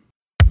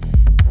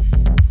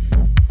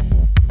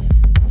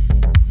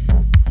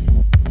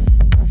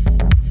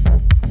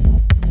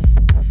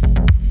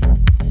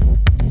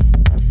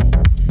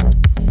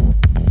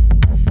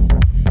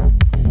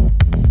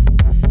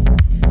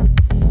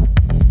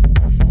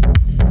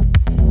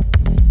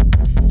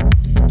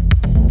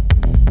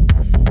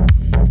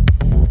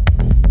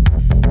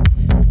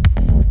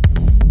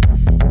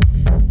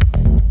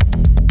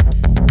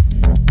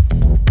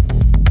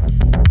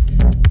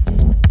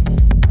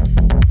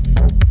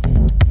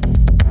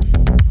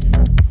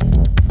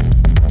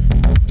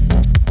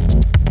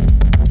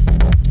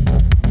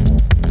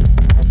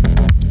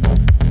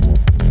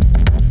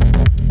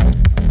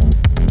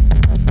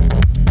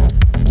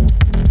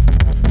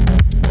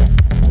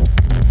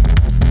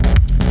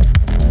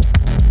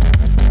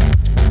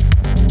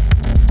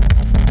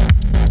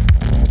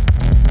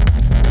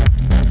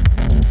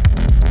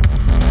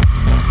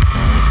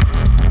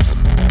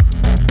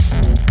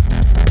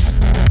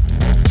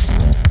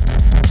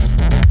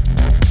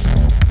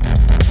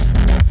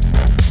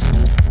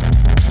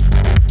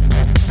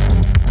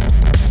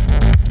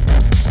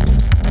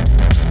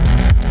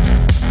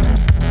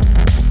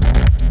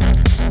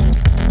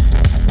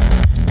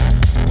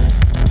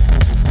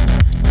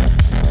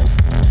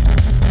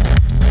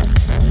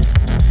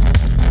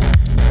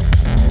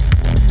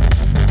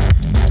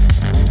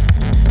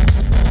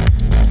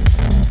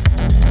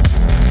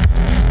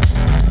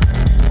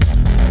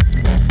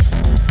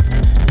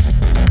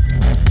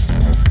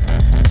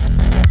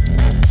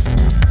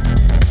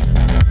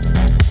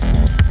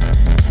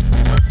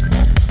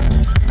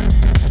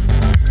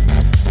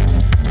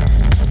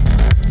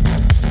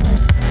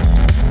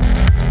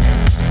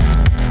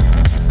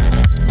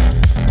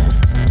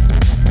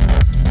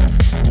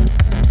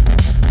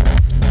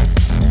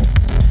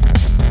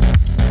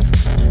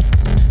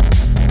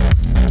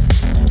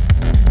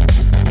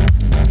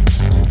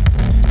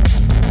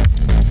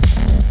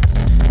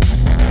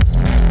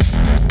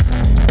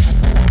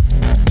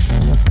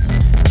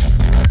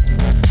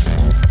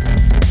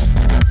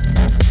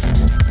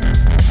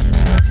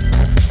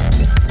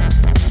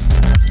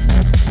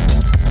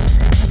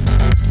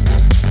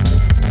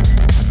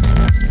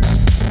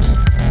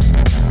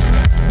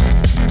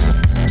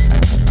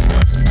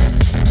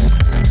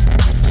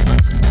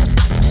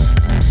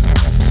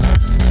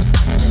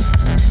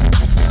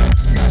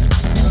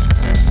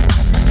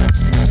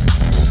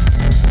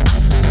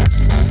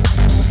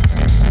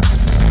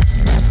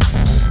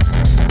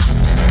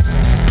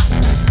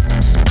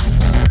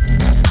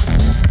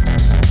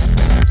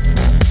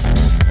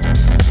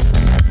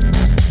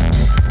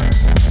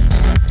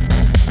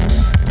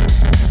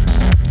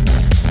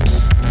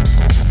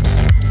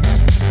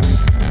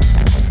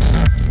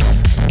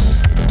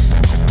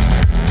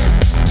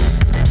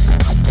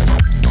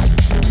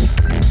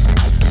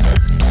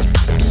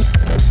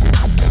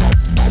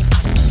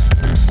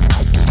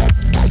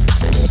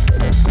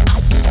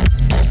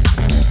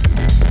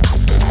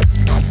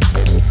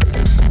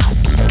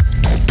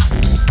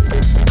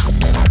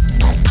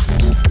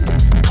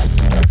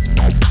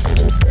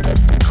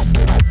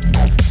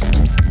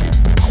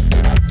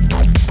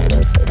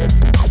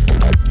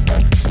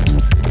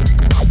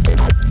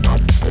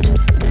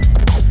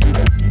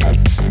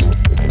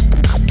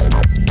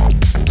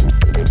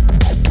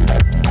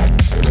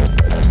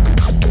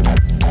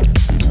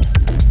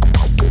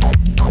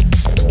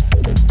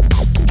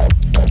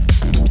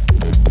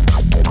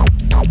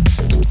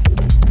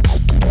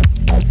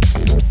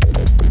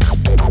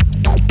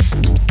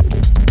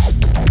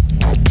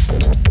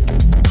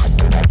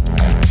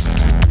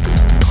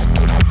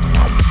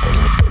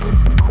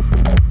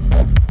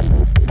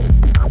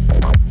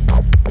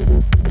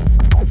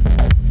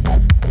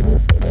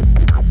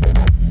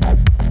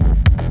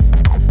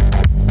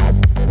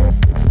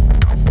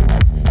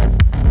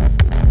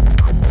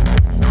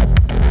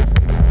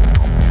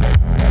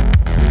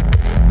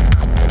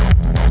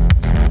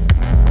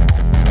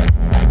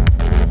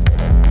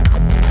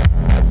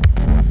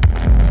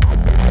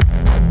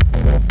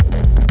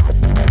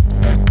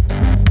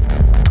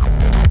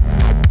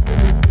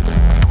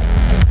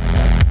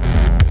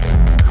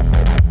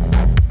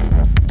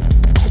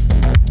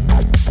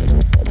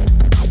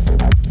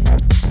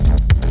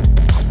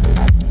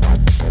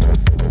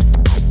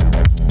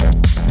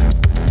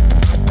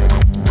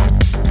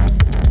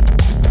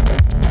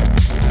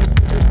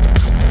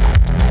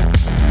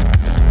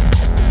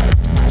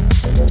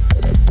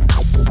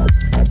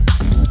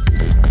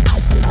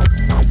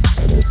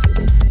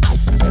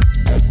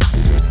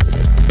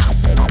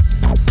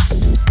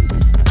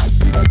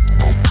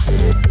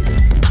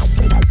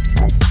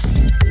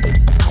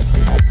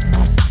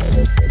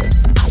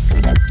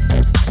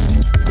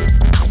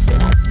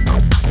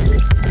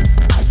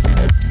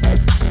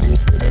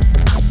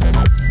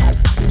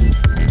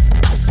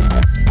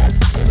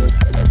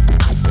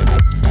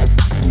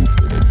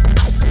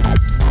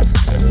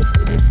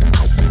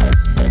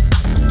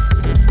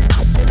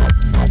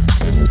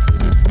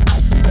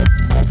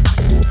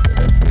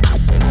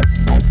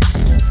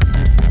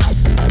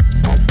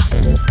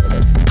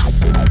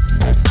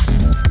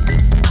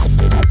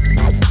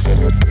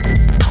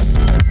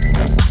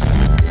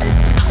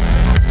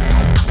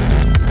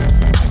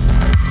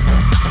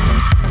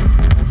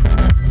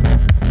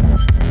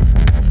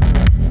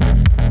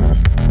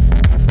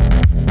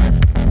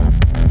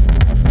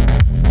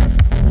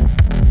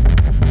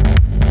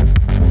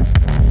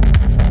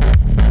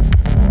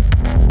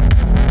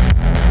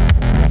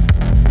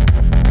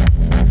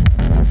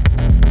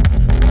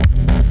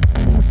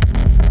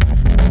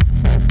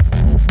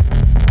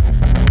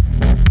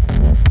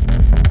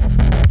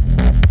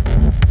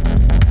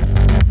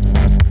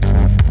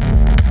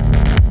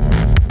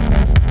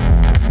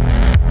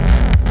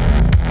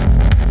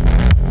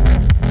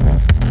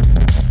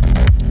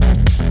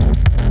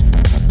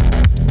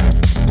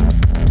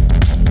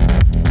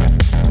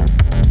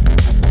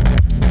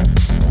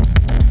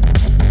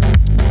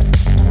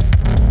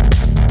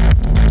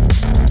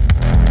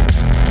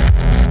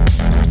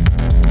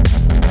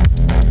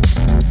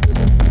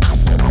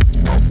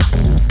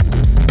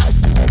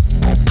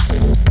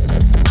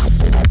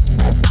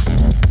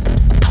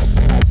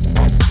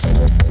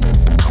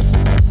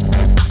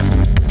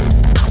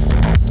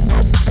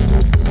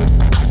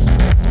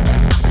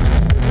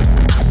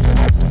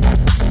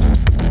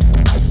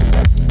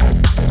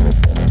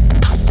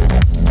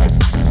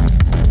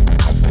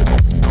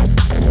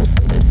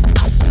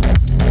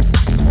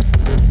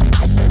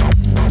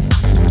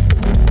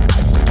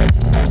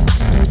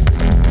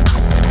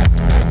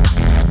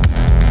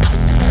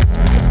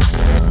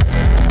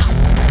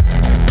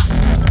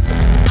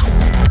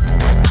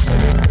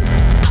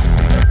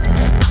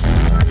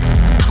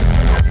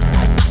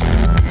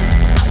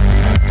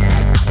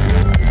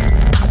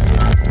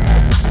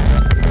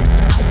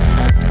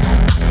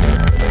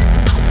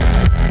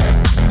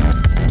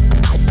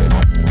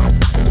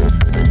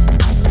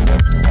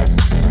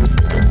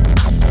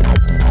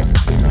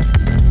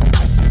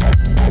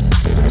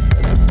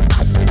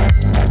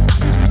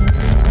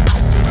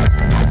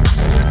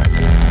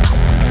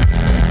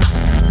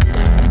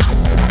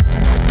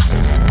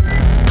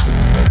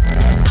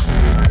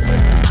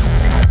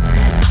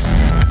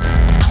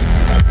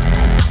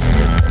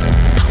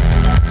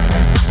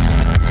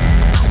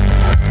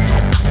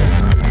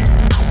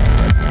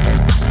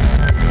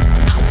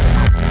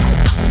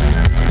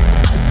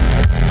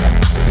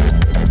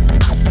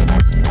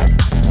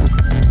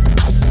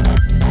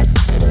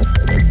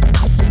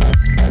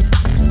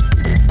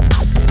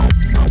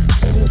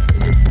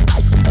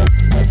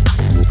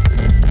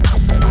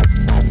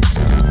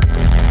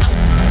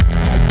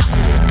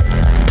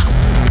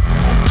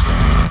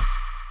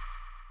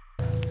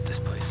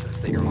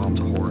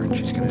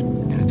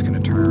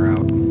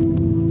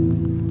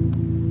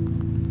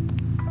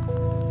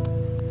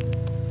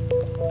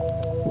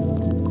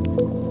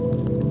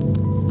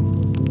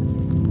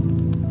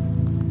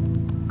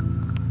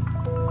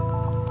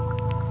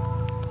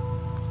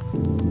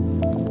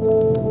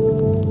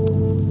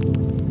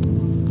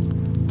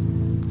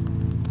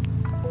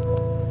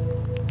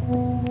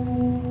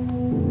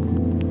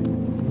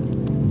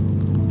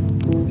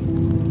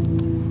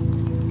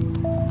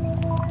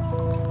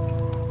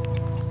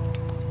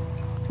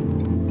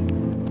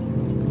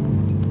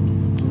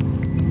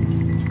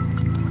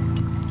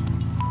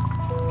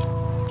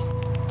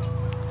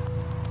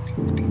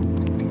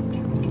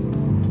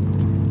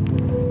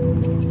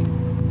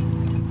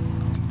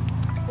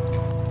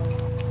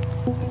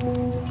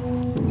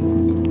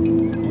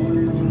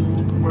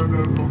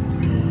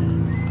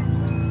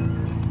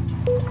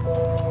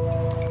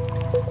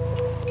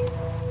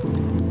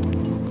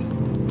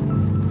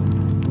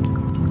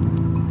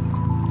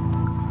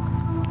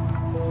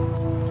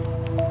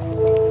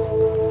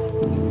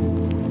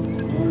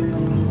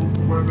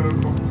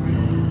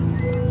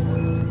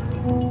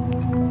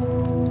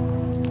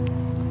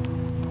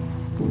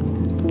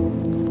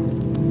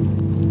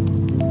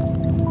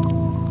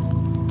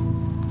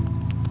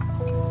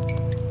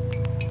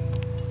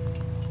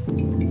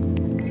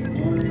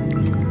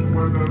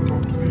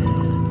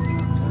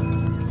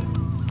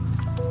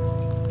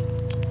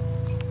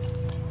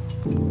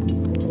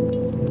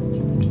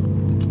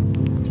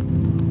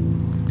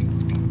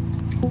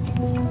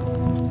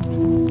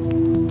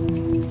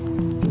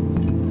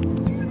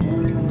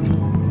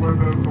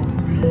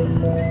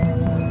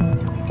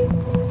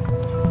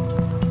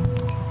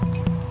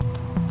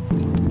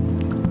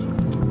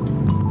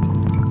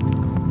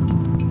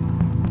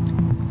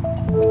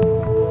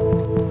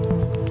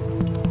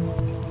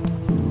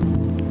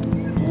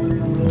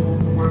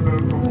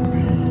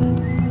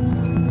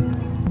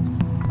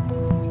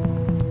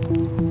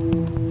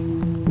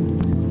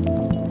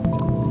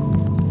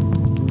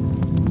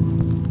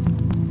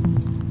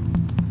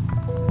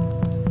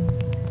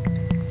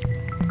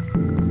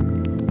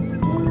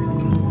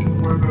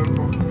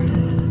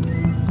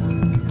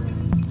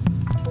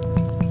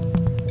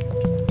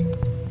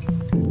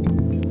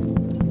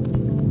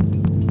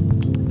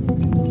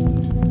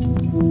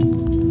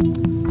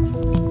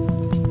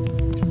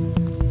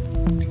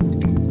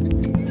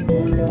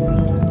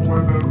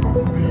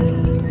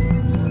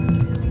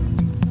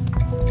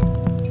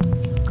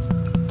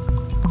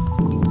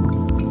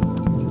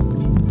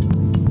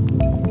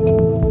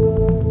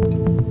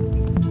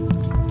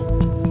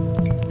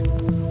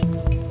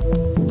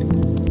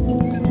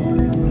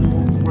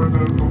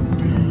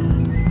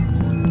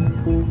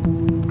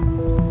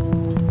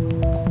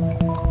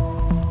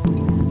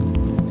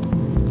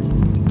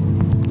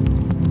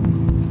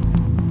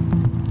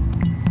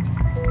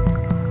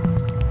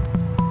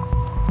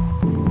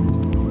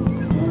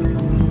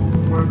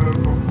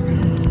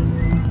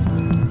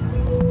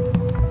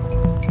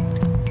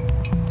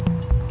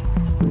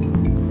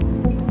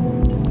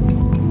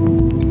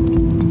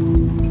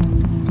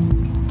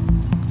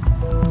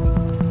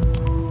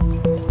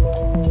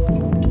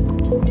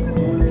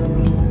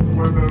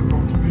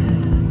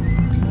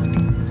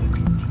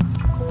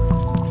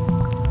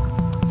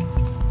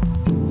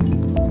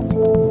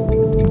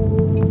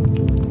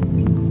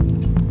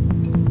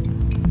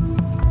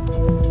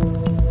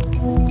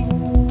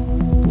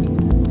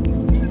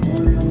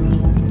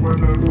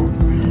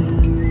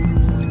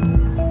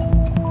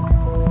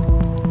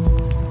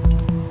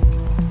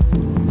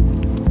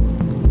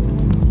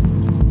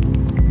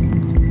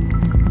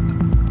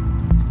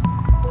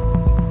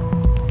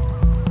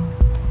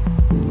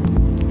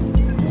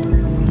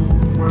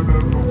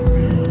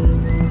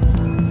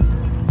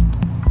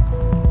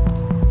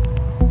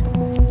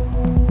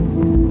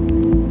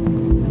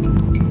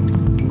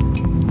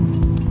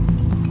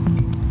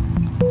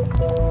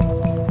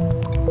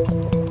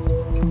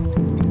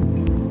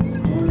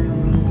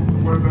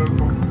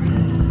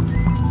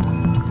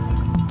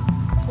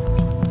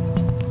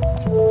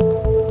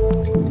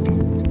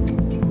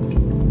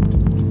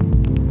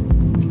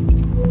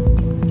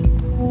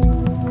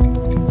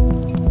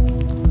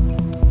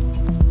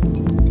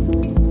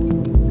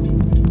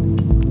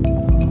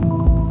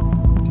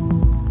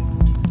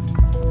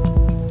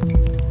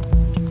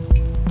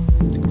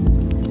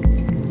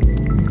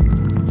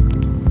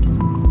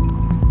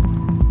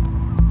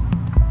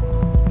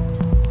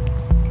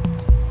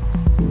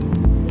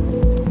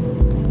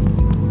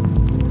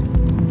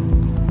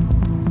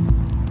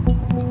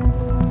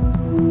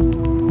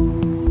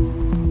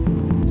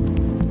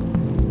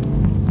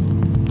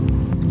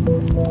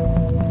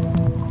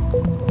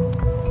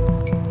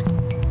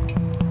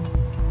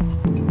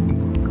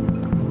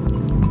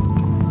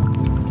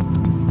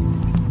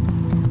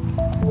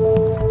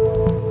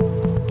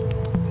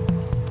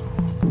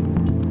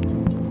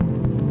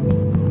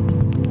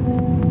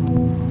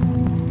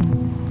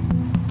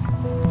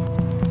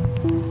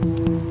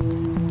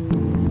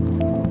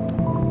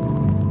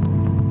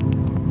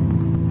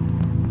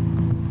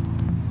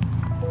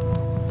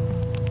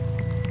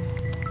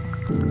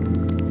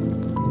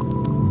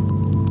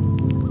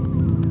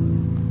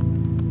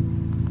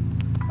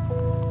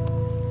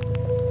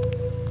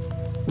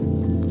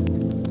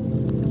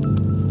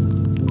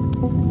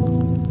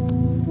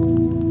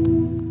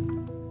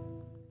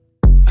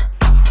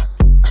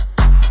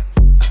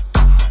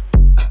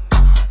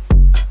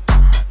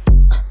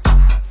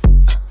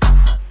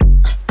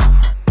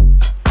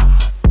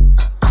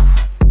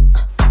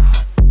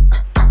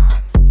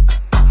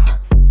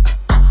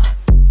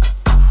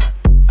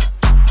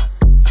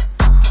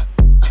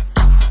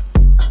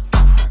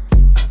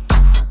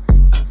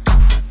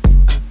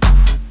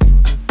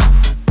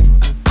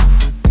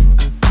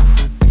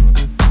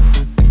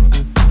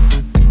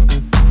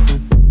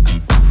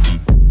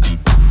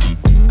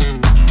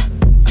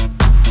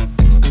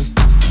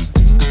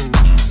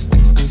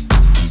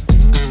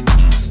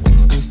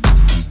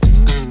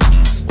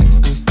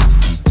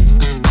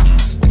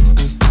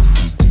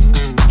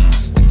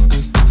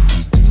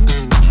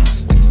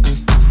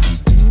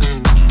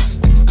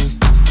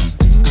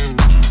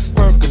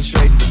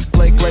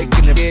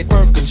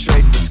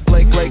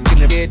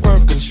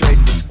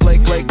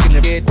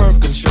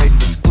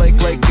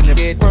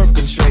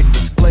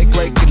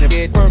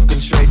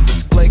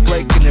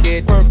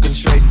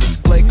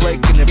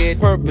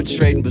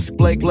 perpetrating, but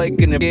Blake Lake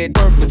in the bed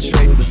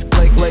perpetrating, but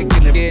Blake Lake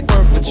in the bed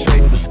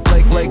perpetrating, but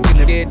Blake Lake in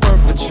the bed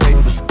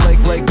perpetrating, but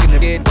Blake Lake in the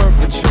bed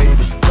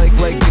perpetrating, but Blake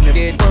Lake in the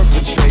bed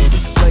perpetrating,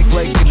 but Blake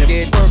Lake in the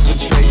bed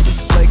perpetrating,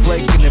 but Blake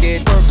Lake in the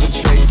bed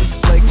perpetrating, but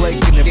Blake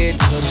Lake in the bed.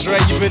 Dre,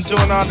 you been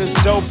doing all this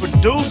dope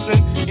producing.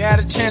 You had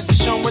a chance to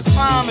show 'em what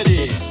time it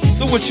is.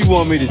 So what you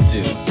want me to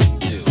do?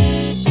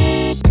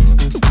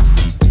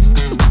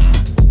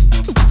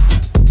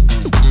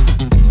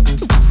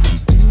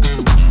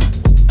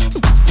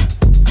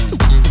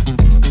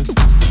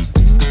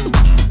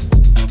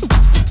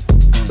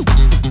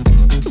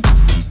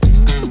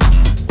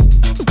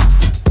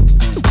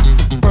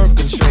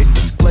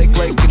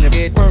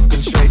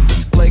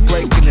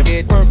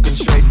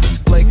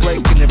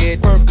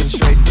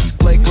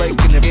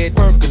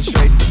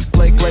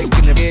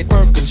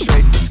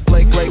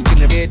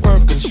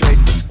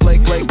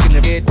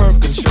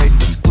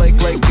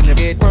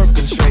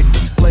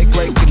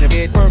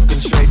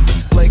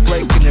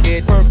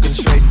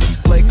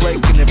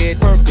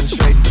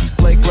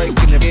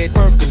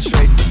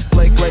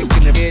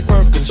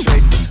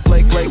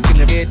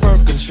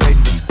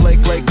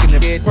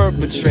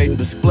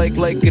 Blake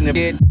Lake in the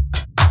bed.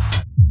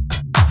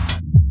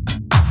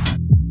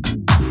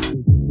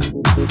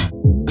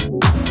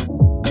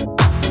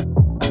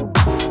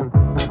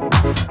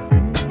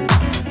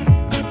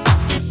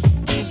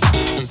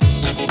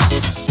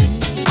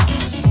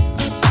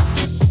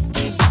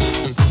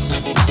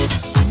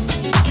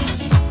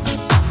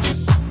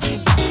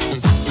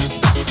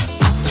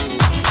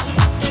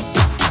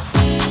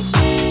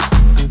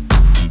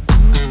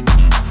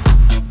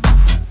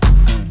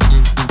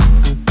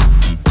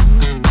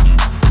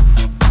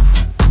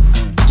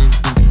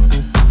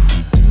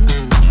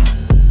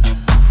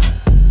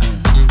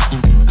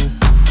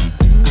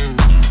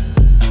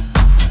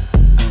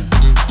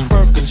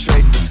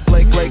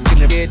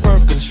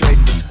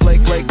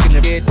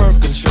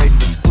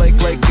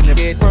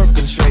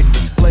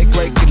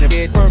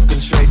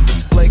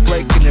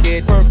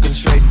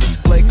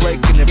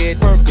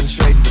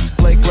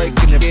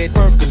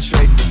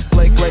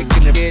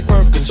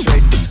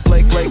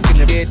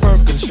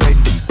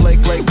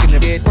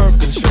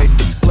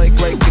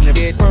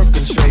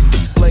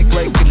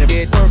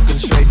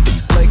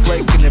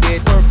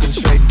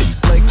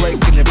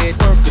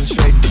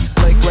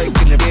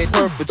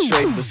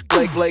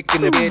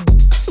 in the bed.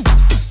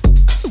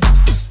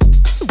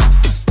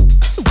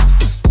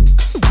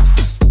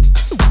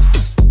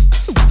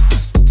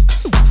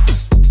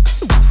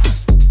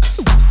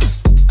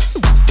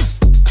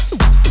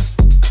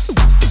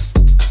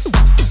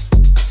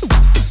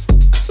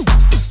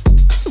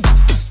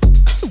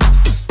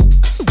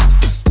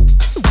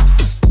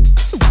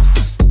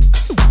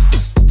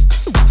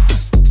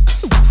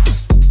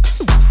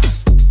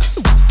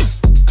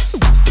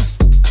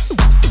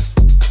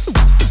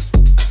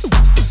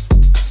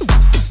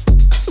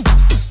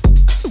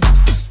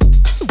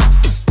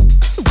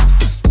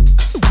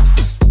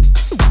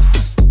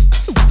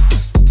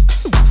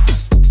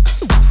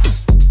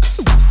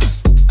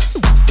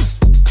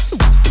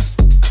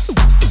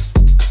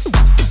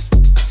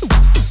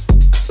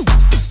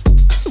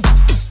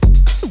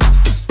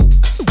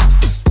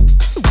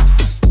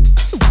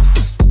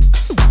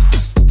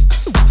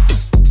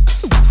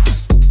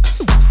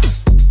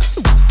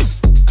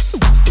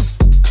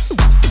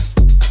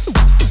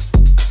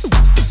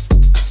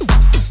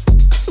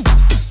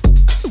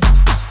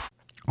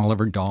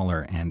 Oliver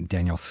Dollar and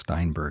Daniel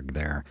Steinberg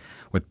there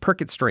with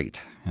Perk It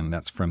Straight, and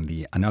that's from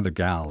the Another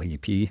Gal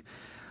EP,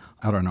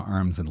 Out on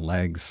Arms and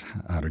Legs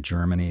out of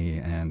Germany.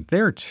 And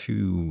they're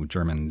two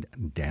German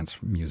dance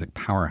music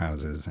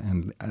powerhouses,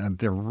 and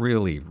they're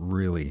really,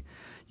 really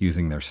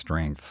using their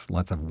strengths.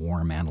 Lots of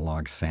warm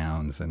analog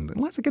sounds and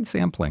lots of good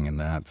sampling in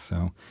that.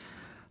 So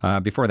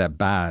before that,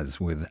 Baz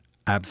with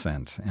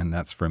Absent, and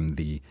that's from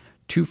the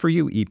Two For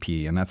You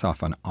EP, and that's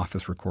off on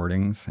Office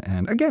Recordings.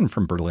 And again,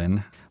 from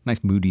Berlin.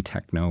 Nice moody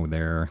techno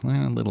there,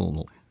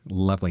 little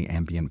lovely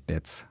ambient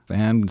bits.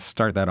 And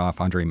start that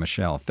off, Andre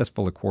Michel,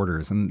 Fistful of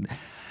Quarters. And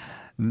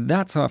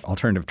that's off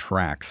Alternative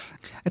Tracks.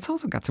 It's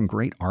also got some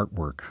great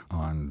artwork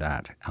on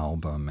that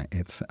album.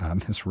 It's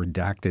this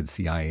redacted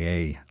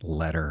CIA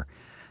letter,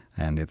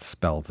 and it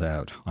spells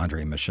out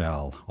Andre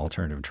Michel,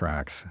 Alternative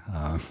Tracks.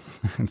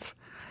 It's,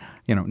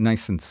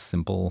 nice and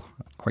simple,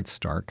 quite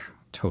stark.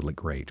 Totally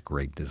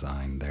great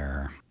design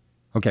there.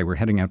 Okay, we're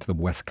heading out to the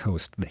West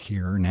Coast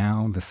here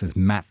now. This is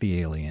Matt the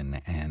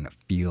Alien and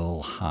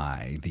Feel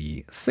High,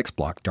 the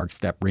 6-block Dark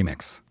Step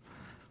remix.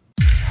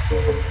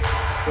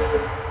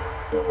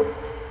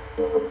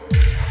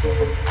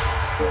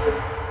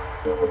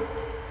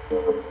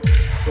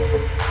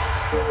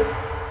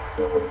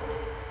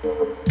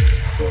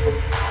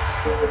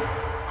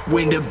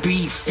 When the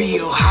beat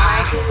feel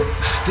high,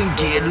 then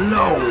get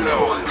low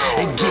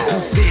and get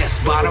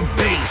possessed by the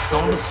bass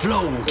on the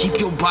flow.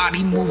 Keep your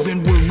body moving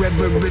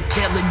wherever it's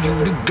telling you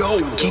to go.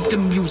 Keep the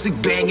music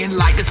banging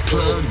like it's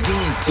plugged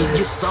in to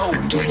your soul,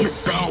 to your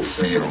soul.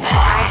 Feel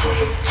high,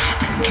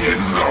 then get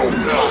low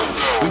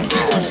and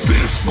get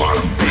possessed by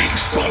the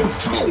bass on the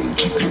flow.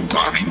 Keep your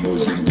body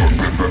moving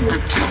wherever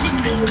it's telling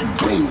you to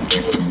go.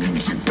 Keep the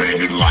music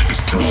banging like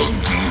it's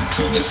plugged in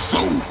to your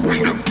soul.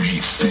 When the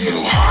beat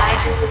feel high,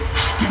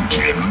 then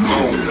get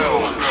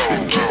low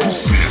and get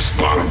possessed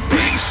by the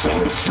bass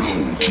on the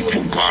floor. Keep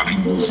your body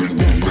moving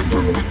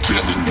wherever we're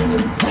telling you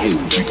to go.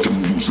 Keep the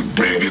music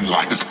banging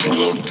like it's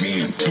plugged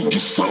in to your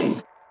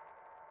soul.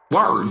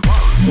 Word.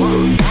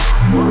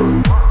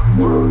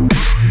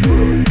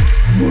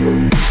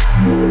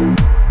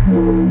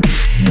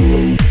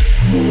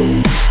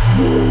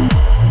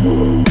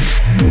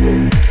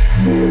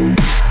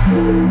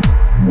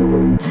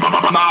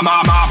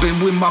 Mobbing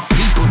with my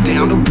people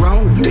down the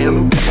road,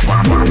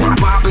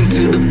 mobbing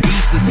to the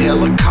beats is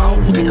hella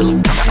cold.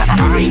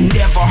 I ain't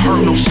never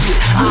heard no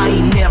shit. I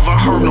ain't never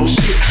heard no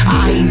shit.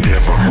 I ain't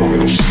never heard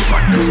no shit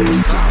like this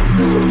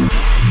before.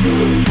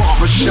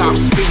 Barbershop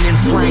spinning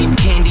frame,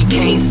 candy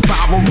cane,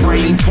 spiral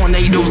rain,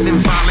 tornadoes and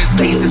violent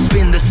stasis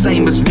spin the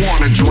same as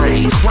water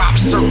drain. Crop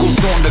circles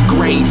on the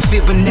grain,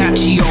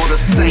 Fibonacci all the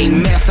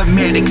same.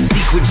 Mathematics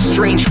sequence,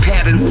 strange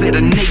patterns that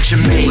are nature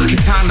made.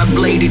 Katana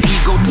bladed,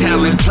 ego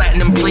talent,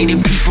 platinum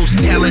plated people's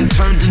talent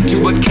turned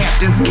into a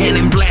captain's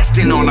cannon,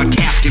 blasting on a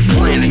captive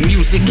planet.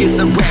 Music is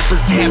a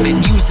rapper's habit,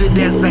 use it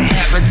as a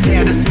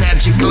habitat. It's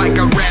magic like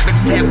a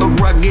rabbit's habit,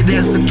 rugged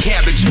as a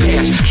cabbage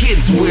patch.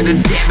 Kids with a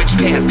damage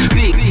pass,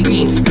 big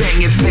beats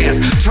banging fast.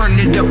 Turn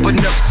it up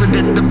enough so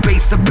that the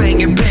bass are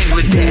banging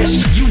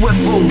Bangladesh.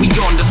 UFO we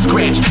on the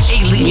scratch,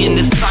 alien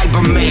is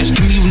cyber mash.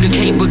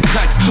 Communicate with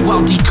cuts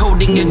while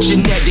decoding a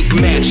genetic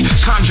match.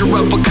 Conjure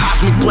up a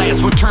cosmic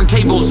blast where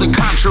turntables are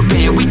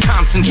contraband. We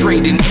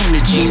concentrate and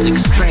energies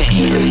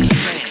expand.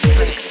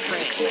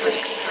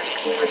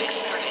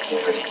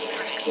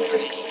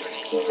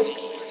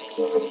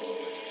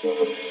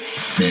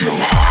 Feel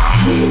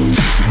high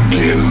and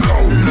get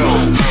low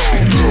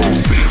and get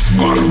possessed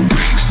by the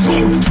bass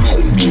on the floor.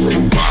 Keep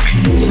your body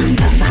moving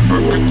wherever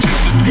we're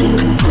telling you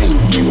to go.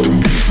 Keep the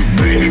music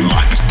banging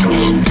like it's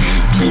plugged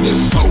into your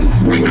soul.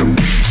 When the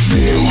beat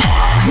feel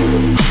high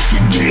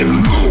and get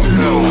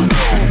low and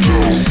get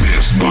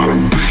possessed by the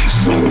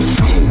bass on the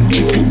floor.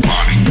 Keep your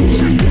body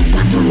moving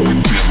wherever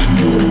we're telling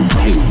you to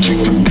go. Keep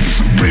the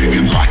music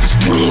banging like it's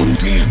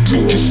plugged into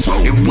your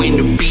soul. And when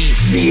the beat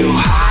feel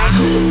high,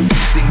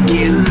 then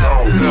get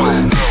low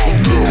and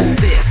get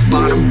possessed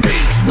by the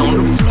bass on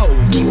the floor.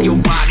 Keep your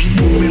body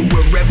moving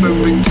wherever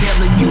it's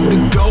telling you to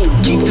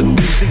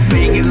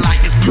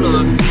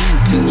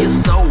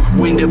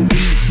When the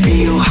beat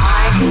feel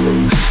high,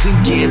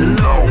 then get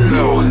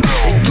low, and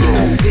get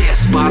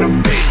possessed by the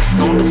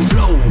bass on the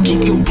floor.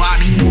 Keep your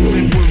body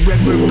moving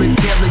wherever we're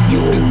telling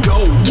you to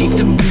go. Keep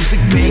the music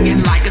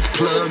banging like it's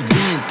plugged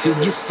in to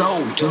your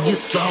soul, to your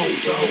soul.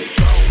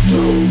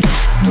 Whoa.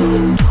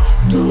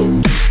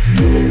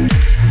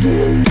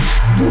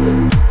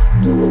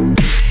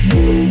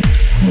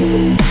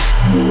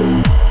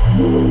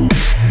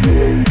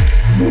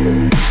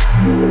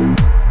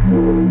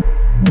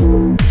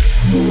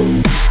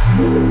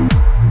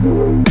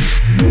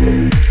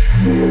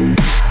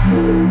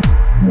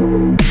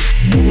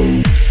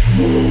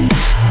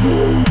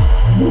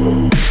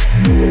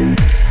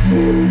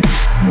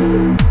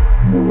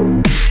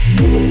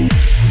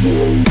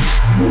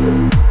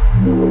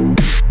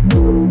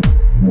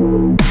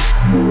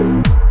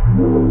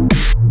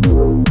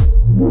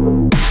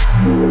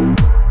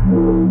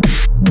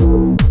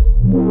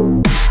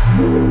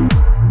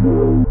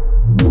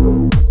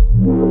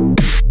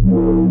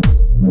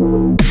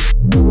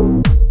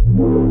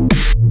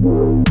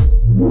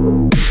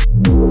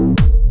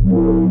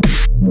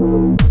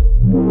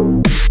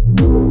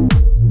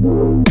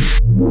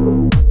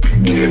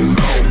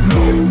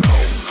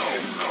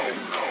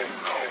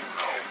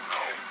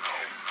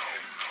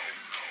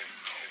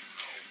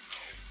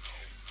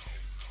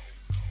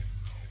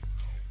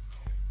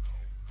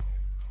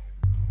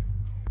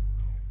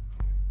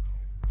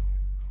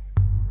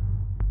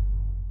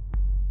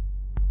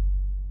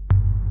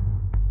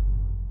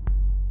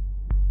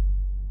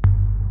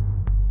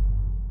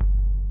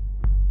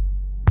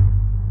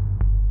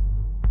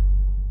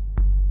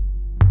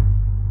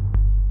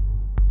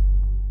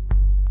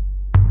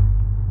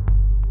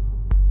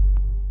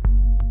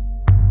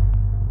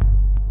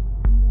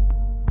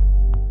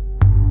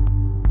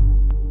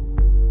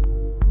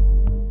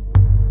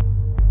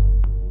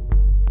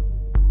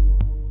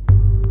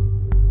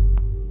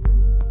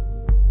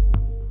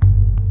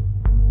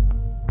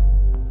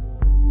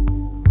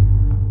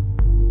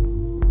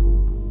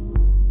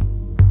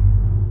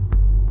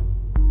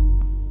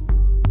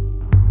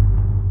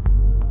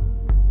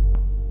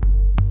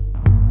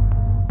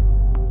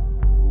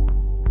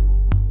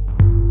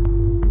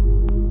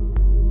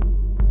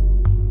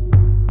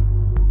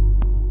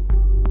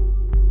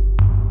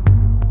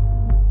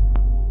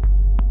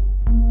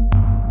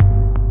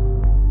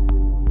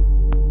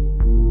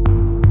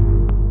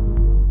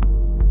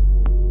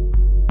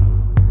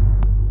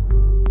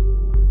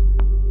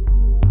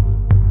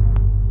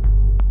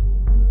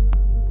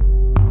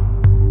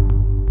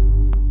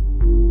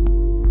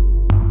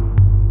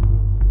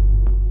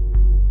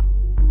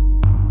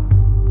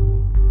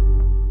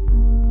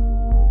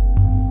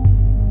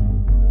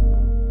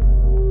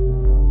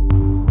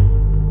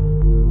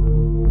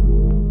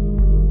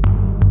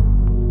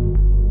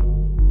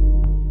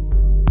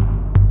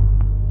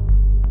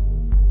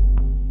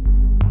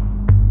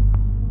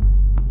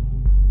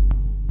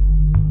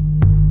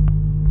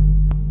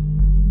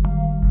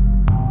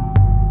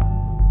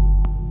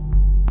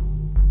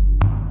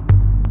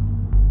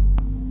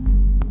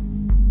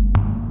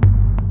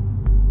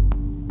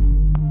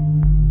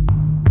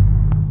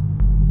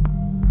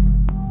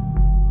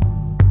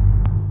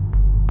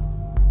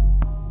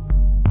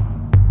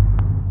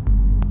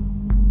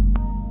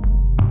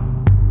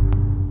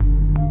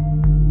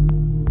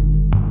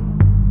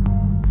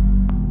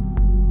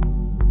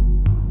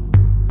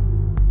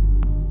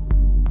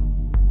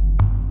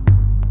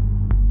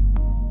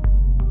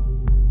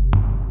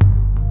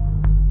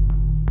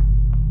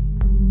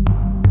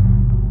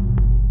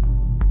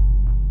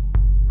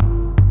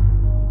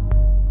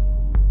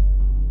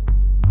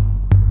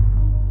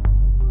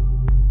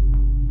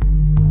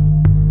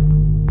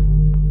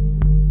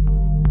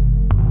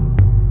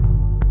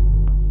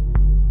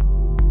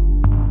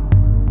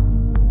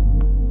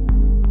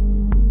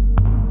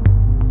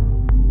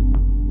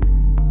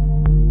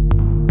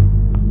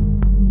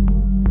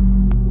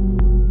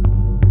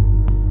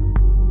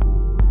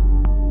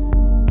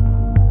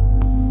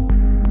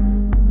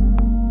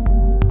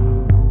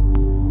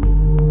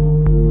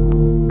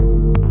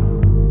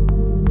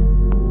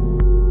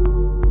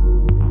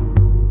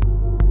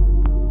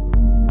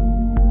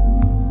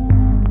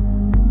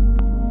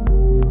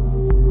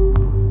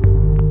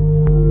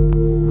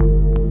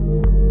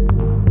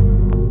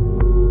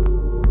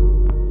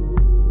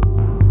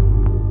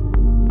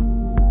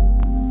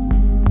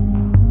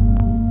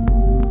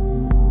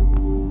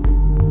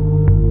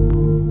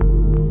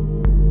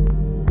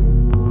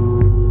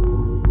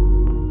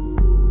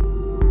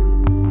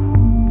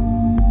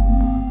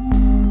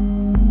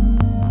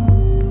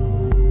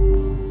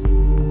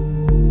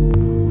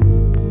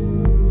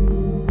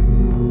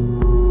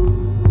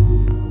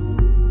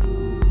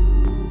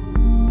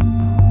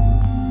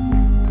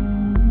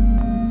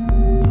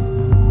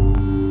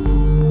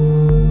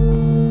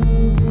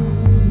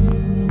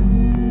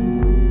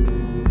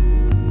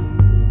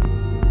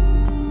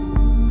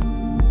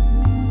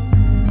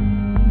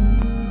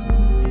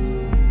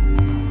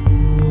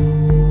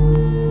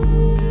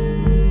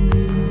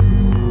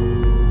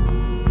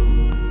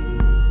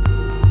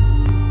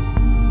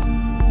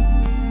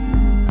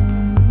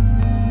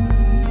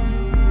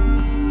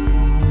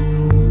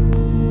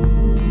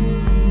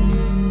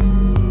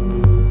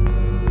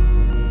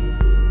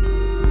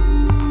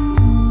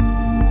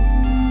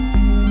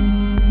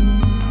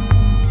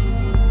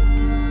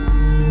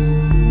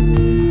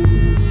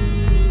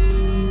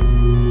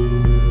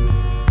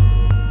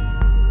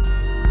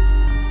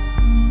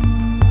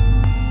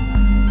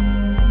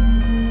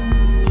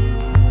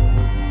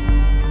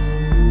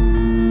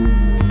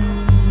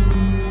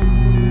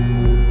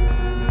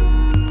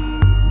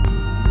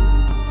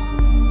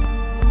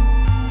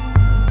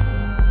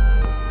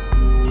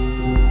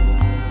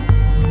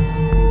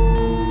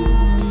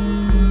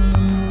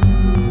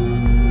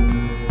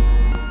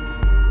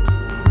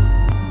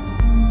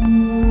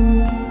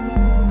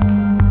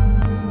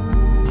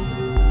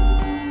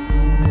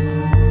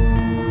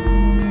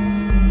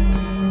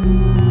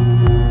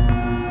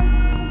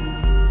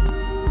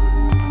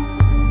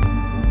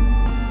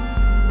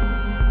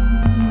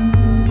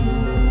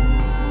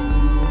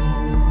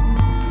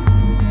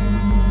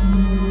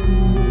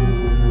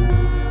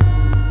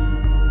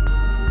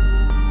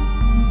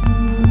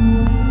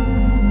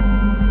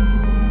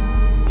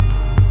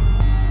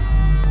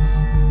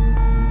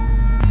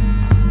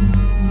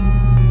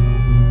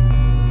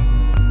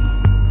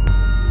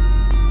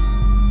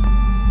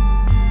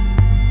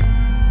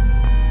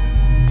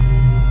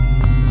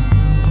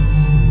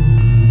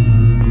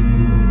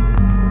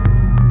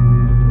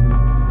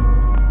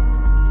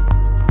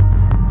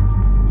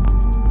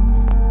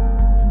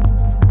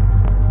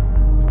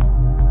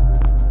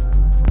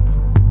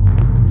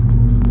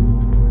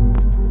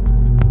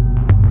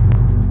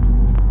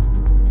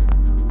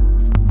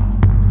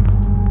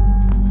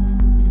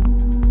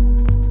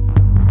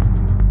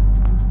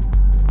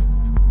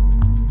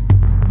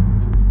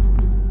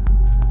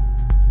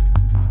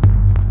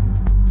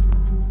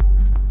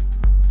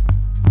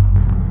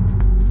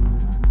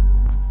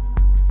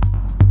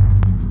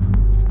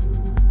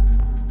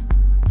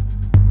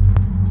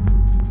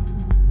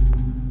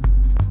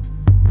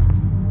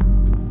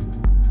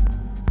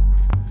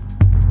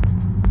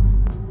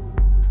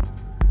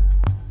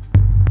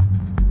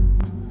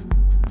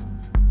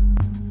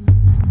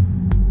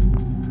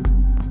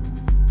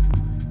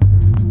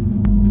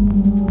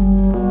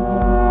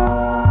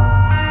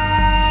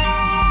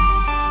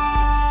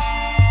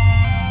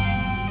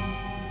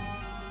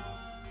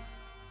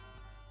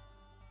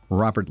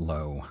 Robert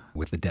Lowe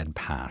with The Dead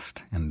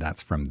Past, and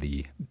that's from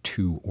the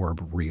 2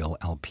 Orb Reel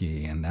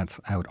LP, and that's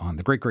out on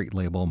the great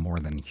label More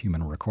Than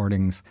Human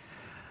Recordings.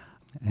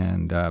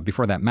 And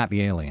before that, Matt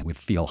the Alien with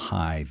Feel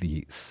High,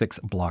 the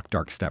 6-block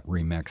Dark Step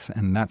remix,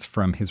 and that's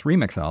from his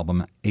remix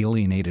album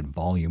Alienated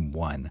Volume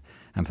 1,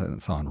 and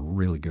that's on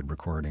really good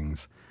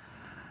recordings.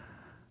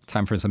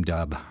 Time for some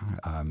dub.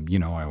 I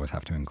always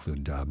have to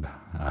include dub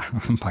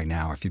by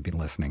now if you've been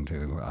listening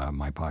to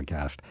my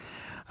podcast.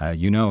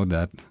 You know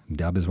that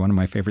dub is one of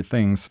my favorite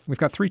things. We've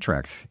got 3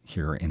 tracks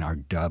here in our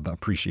dub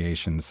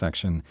appreciation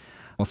section.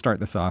 We'll start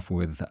this off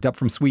with dub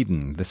from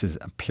Sweden. This is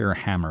Per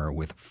Hammer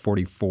with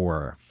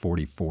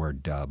 4444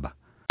 dub.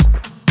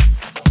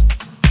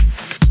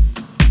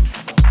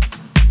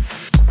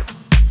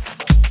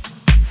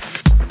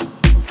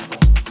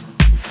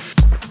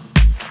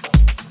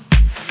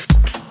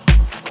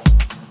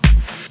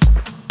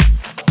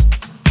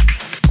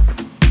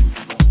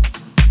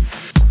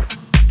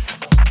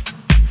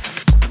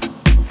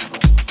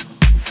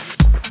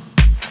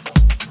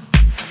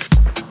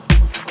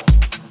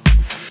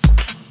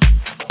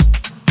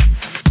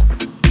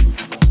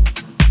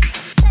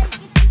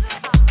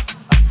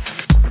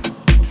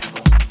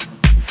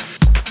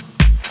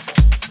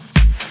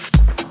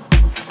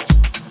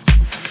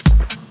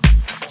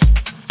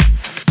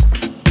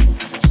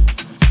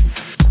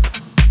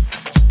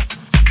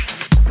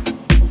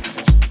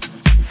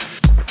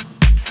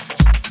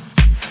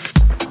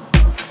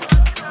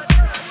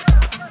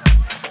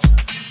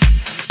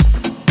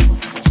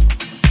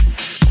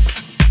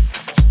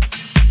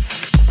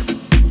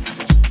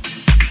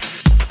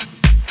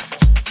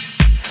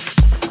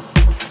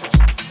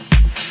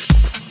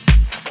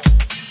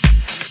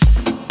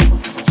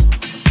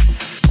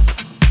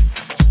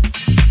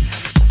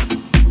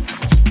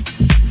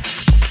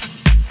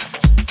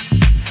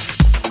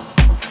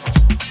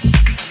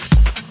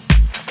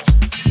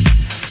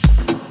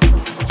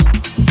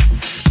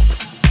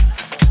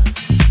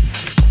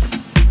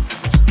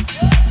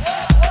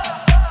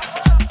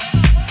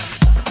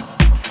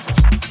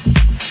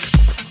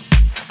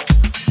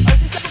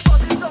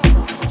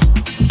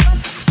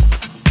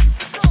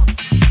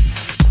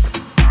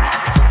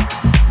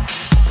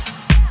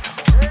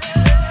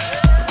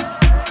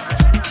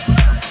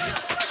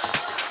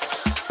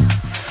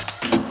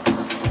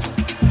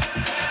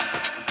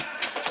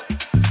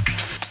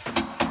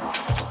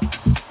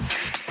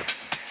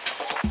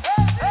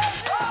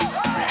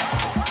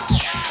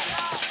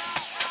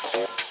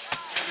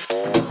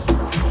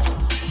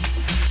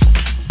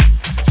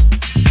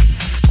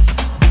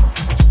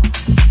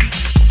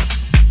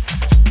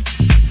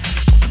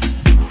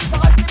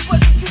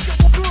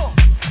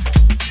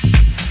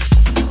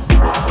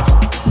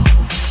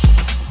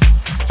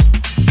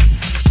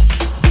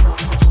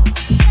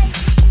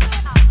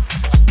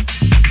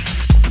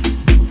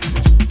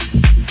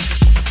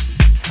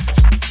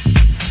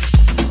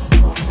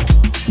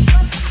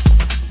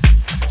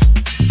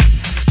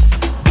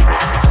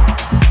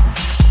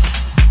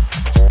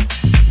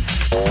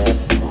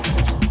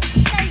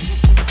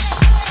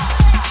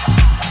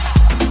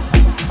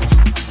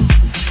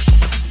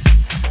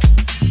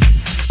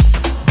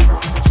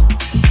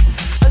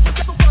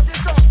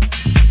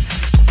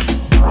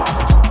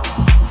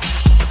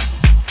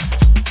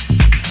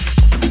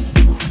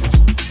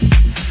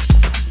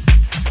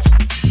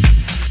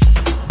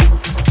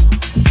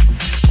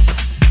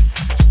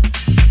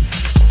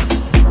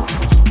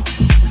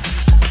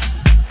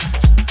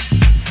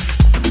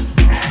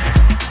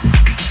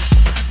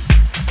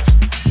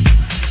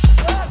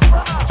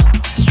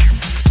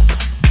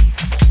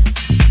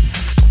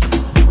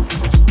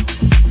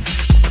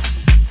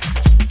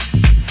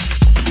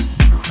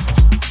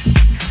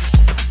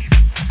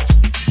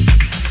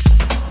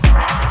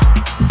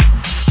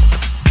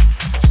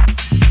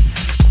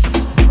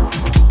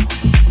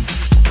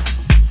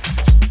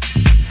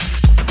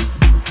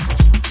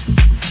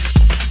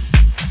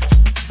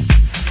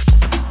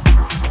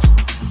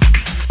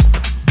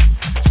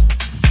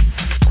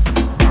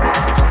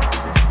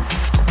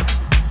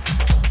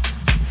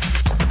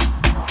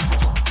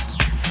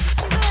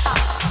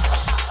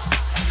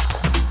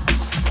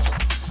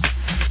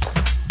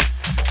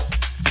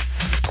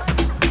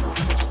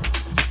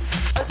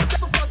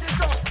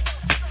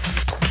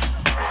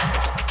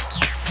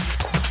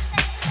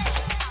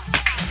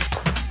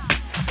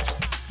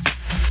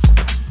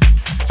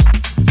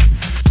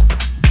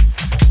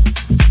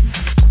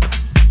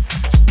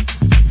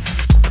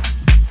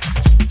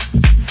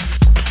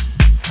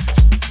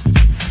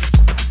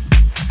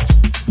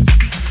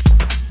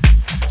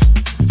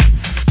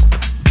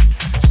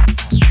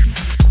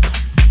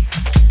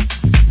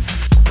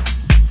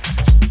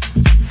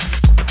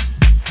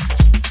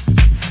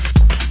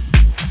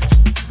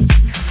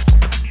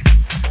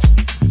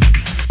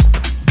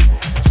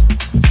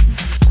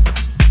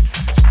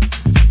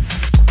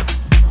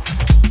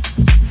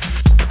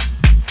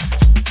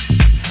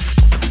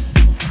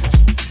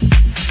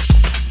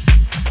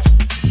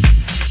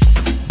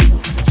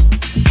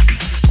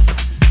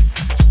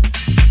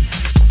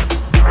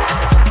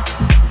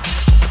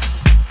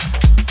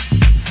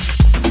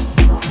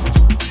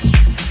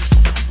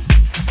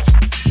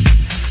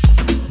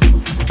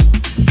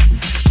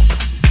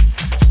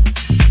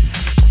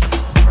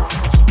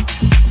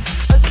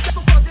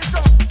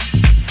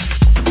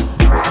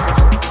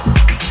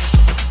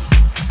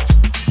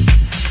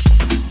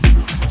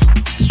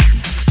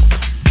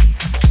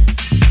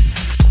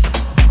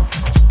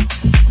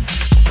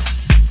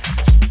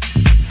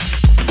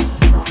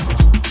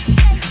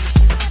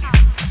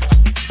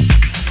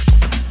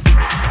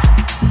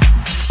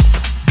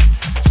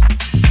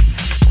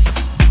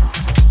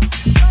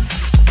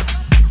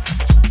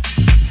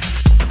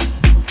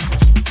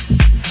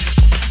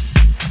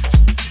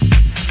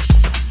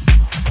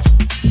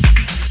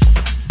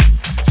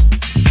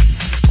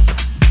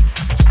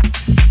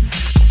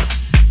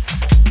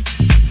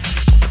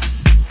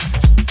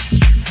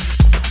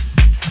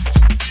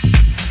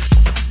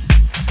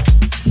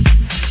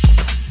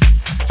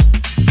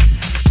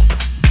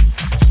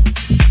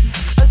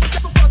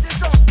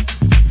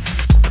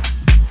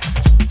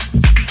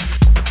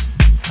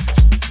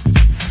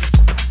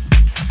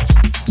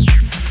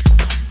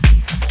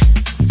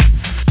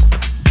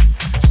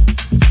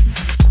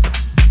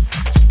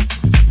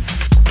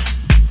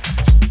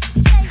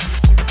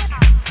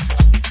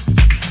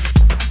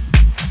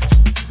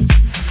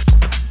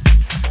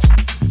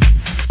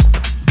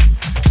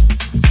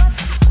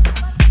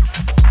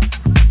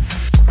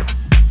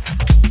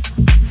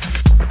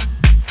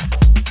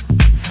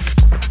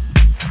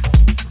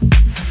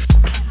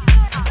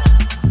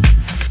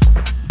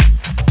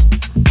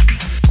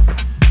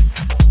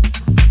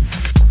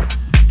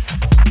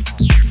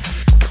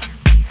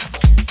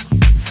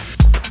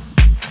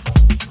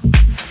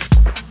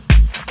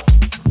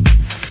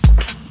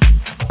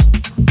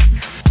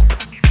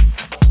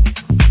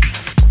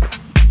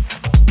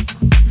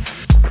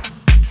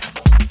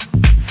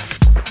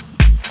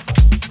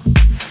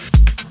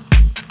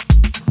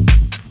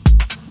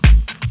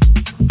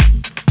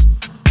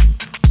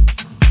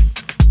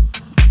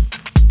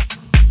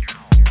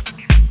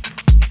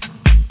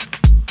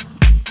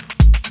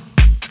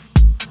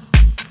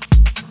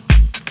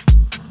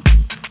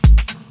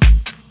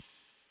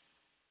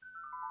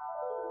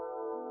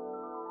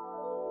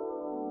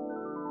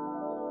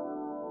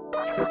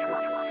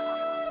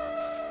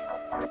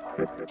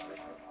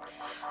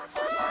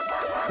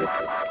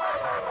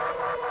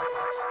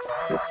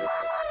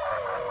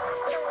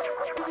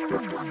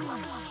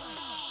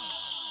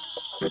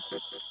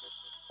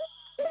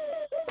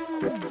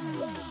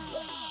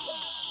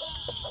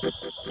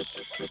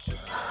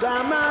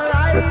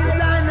 Summarize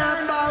and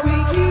how we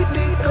keep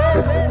it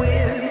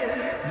going.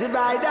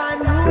 Divide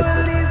and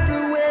rule is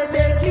the way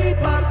they keep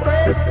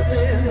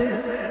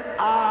oppressing.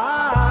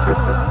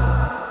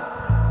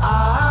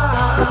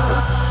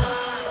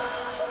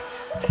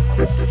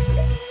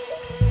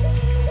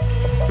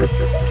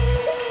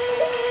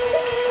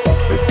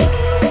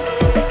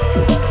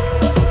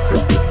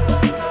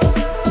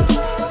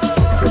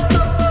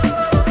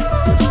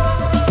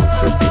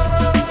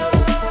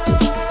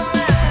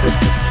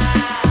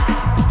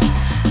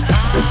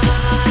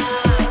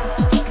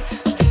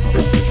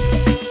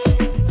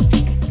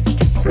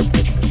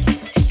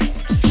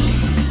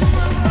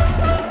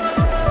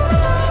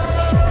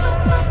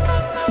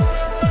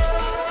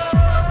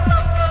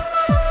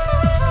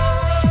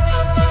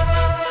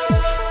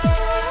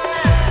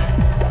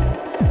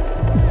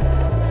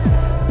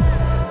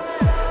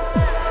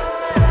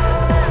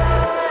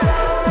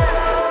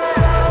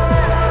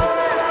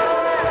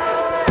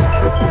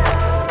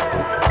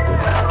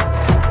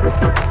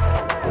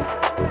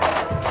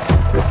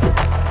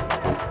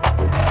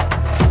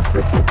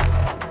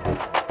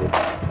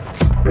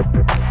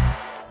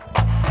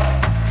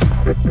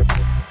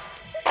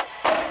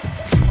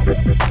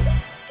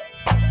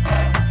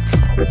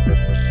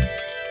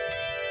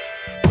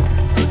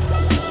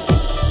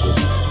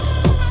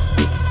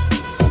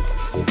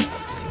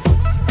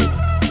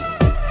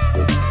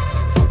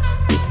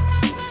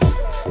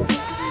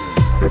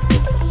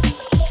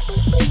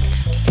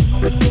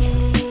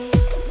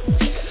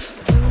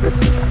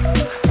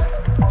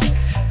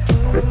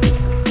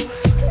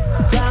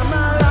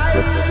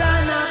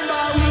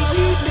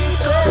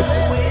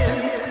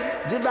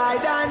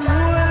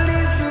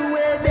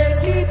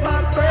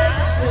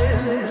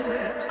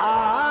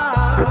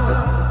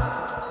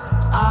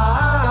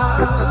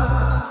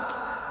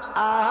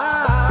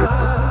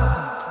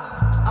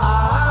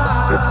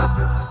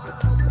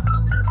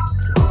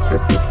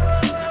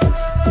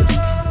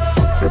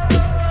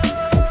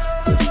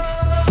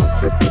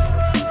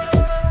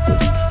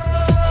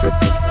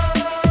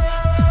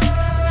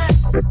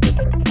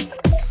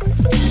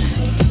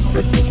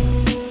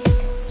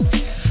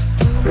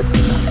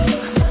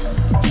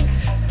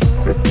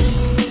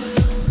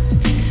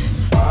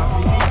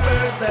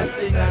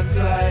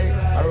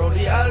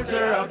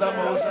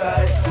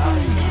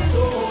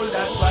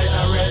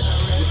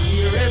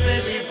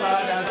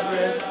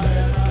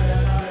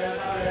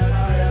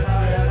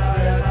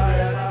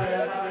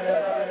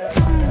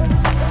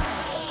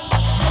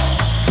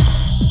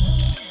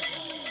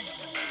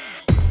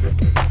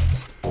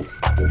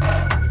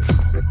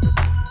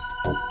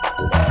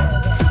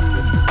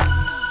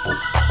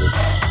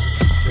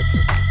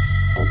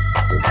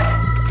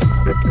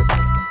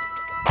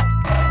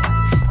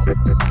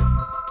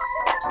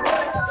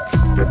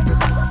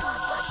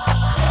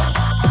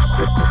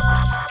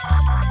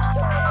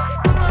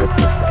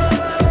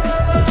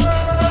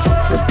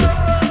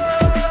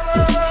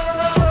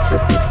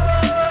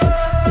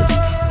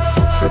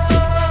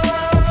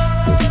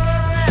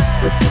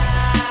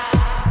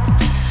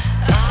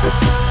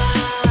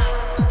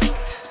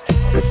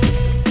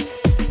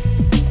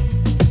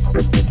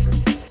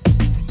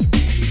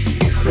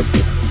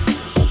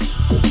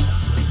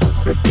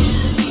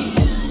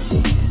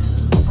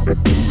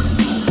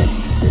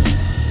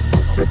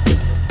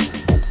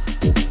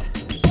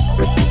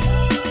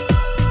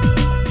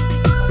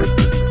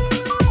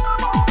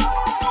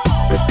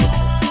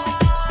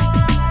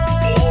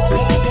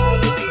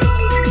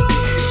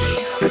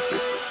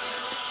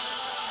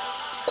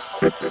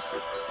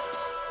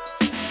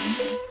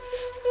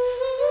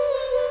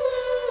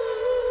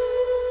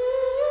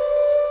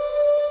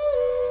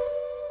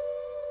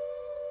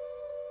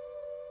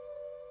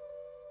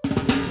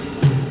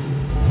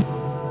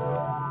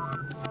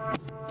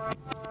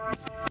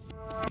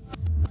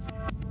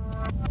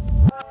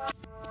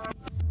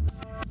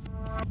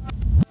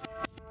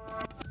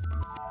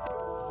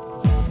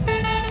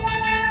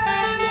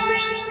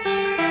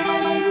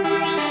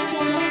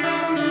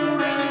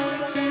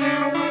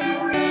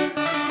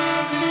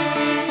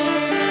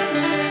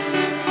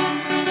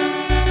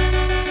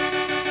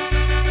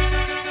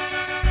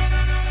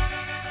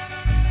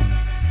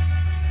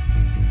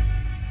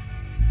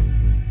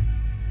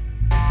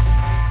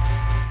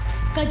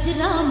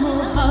 कजरा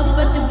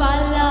मोहब्बत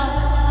वाला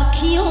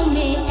अखियों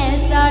में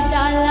ऐसा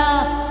डाला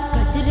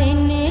कजरे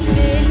ने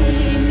ले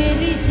ली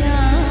मेरी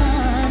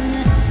जान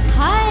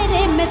हाय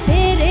रे मैं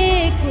तेरे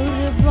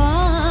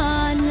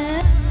कुर्बान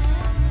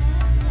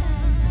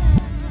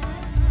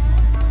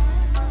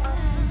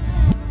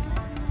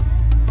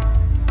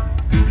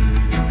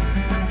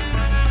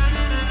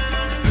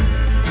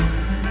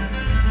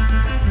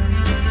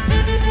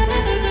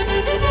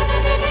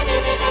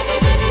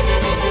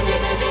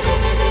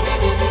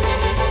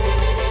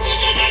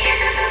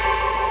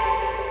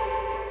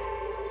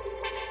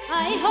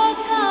आई हो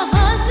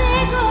कहाँ से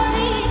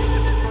गोरी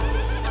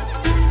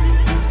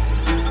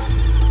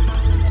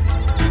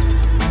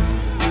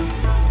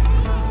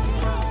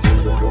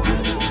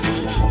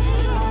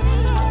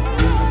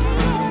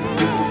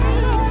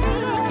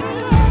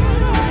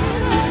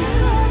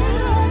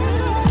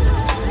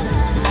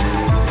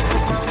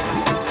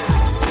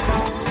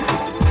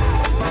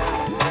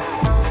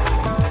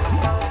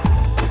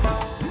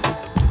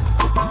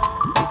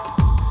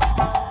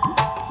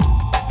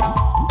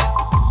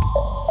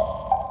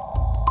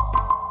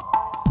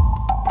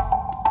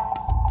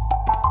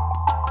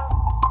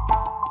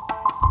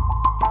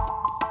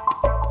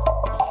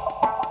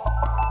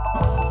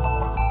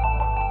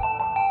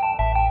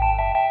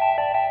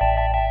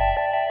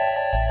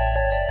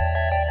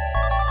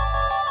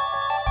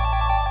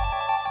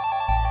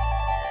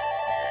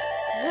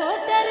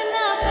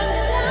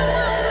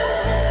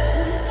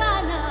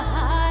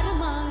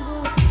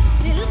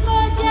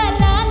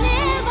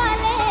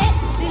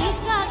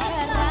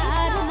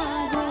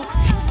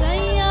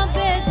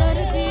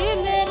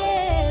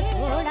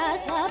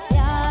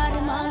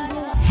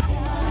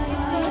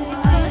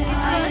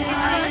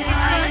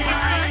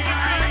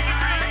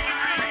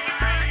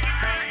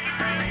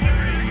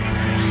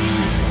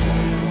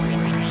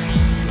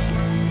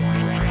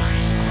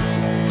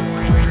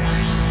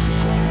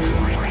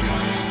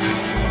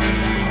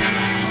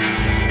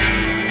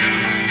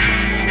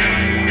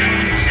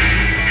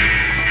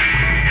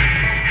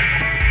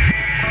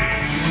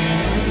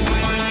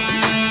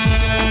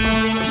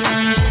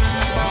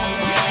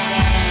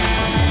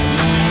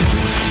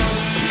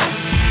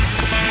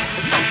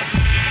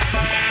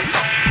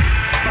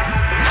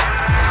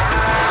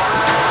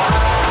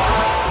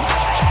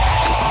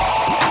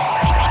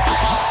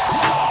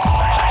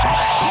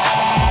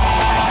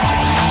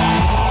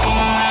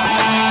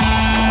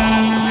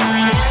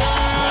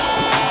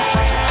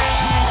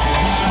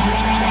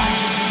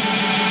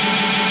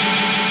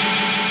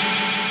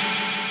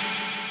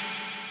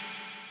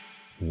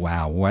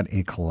Wow, what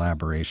a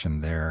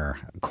collaboration there.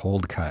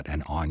 Cold Cut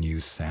and On You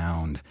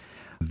Sound.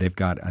 They've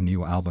got a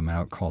new album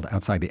out called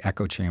Outside the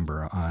Echo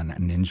Chamber on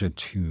Ninja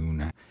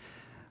Tune.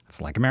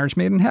 It's like a marriage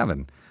made in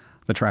heaven.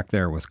 The track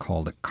there was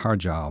called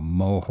Karja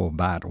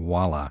Mohobat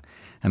Wala,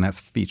 and that's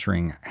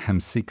featuring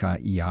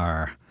Hamsika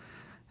Iyar.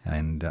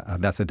 And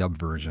that's a dub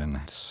version.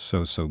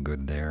 So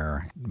good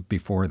there.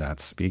 Before that,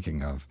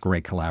 speaking of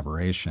great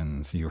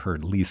collaborations, you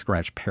heard Lee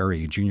Scratch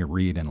Perry, Junior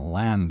Reid, and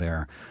Lan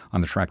there on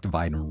the track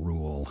Divide and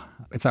Rule.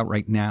 It's out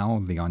right now,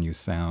 the On You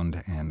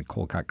Sound and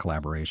Cold Cut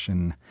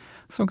collaboration.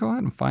 So go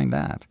out and find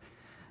that.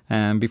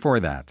 And before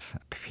that,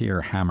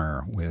 Pierre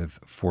Hammer with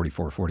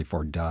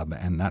 4444 dub,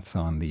 and that's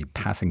on the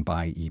Passing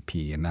By EP,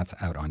 and that's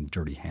out on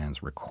Dirty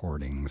Hands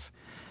Recordings.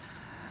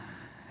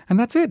 And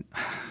that's it.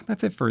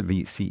 That's it for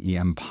the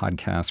CEM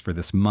podcast for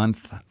this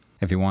month.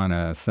 If you want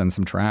to send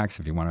some tracks,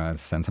 if you want to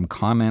send some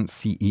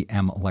comments,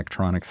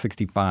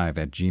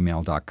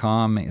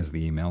 cemelectronic65@gmail.com is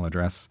the email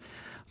address.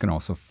 You can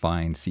also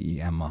find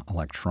CEM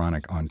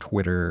Electronic on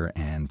Twitter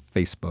and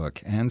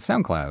Facebook and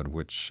SoundCloud,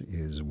 which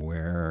is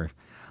where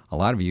a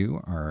lot of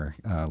you are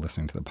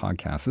listening to the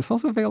podcast. It's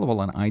also available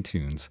on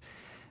iTunes.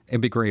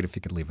 It'd be great if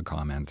you could leave a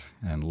comment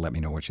and let me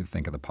know what you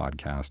think of the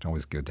podcast.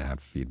 Always good to have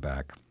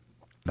feedback.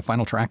 The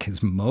final track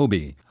is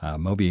Moby,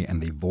 Moby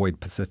and the Void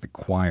Pacific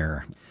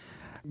Choir.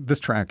 This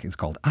track is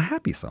called A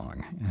Happy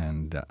Song,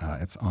 and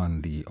it's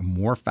on the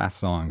More Fast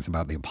Songs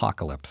About the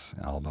Apocalypse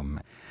album.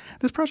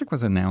 This project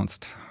was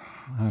announced,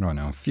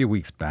 a few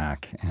weeks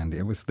back, and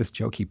it was this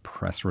jokey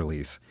press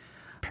release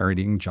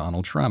parodying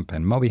Donald Trump.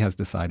 And Moby has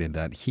decided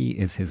that he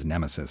is his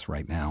nemesis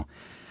right now,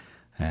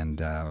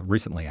 and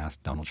recently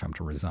asked Donald Trump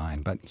to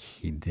resign, but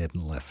he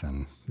didn't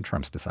listen.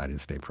 Trump's decided to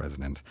stay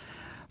president,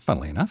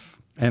 funnily enough.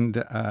 And,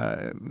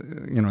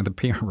 the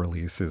PR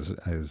release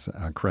is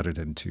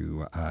credited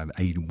to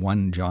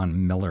one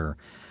John Miller.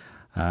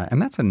 And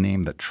that's a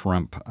name that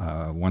Trump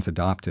once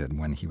adopted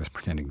when he was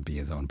pretending to be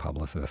his own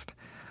publicist.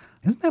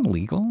 Isn't that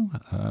illegal,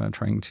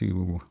 trying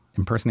to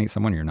impersonate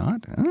someone you're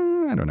not?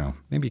 I don't know.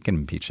 Maybe you can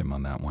impeach him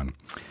on that one.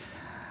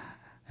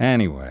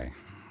 Anyway,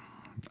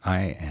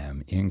 I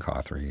am Ian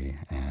Cothry,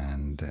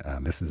 and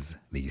this is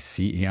the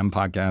CEM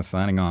podcast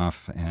signing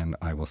off, and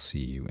I will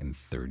see you in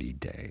 30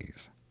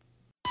 days.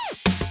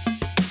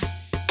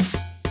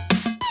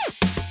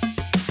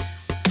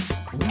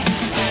 Yeah.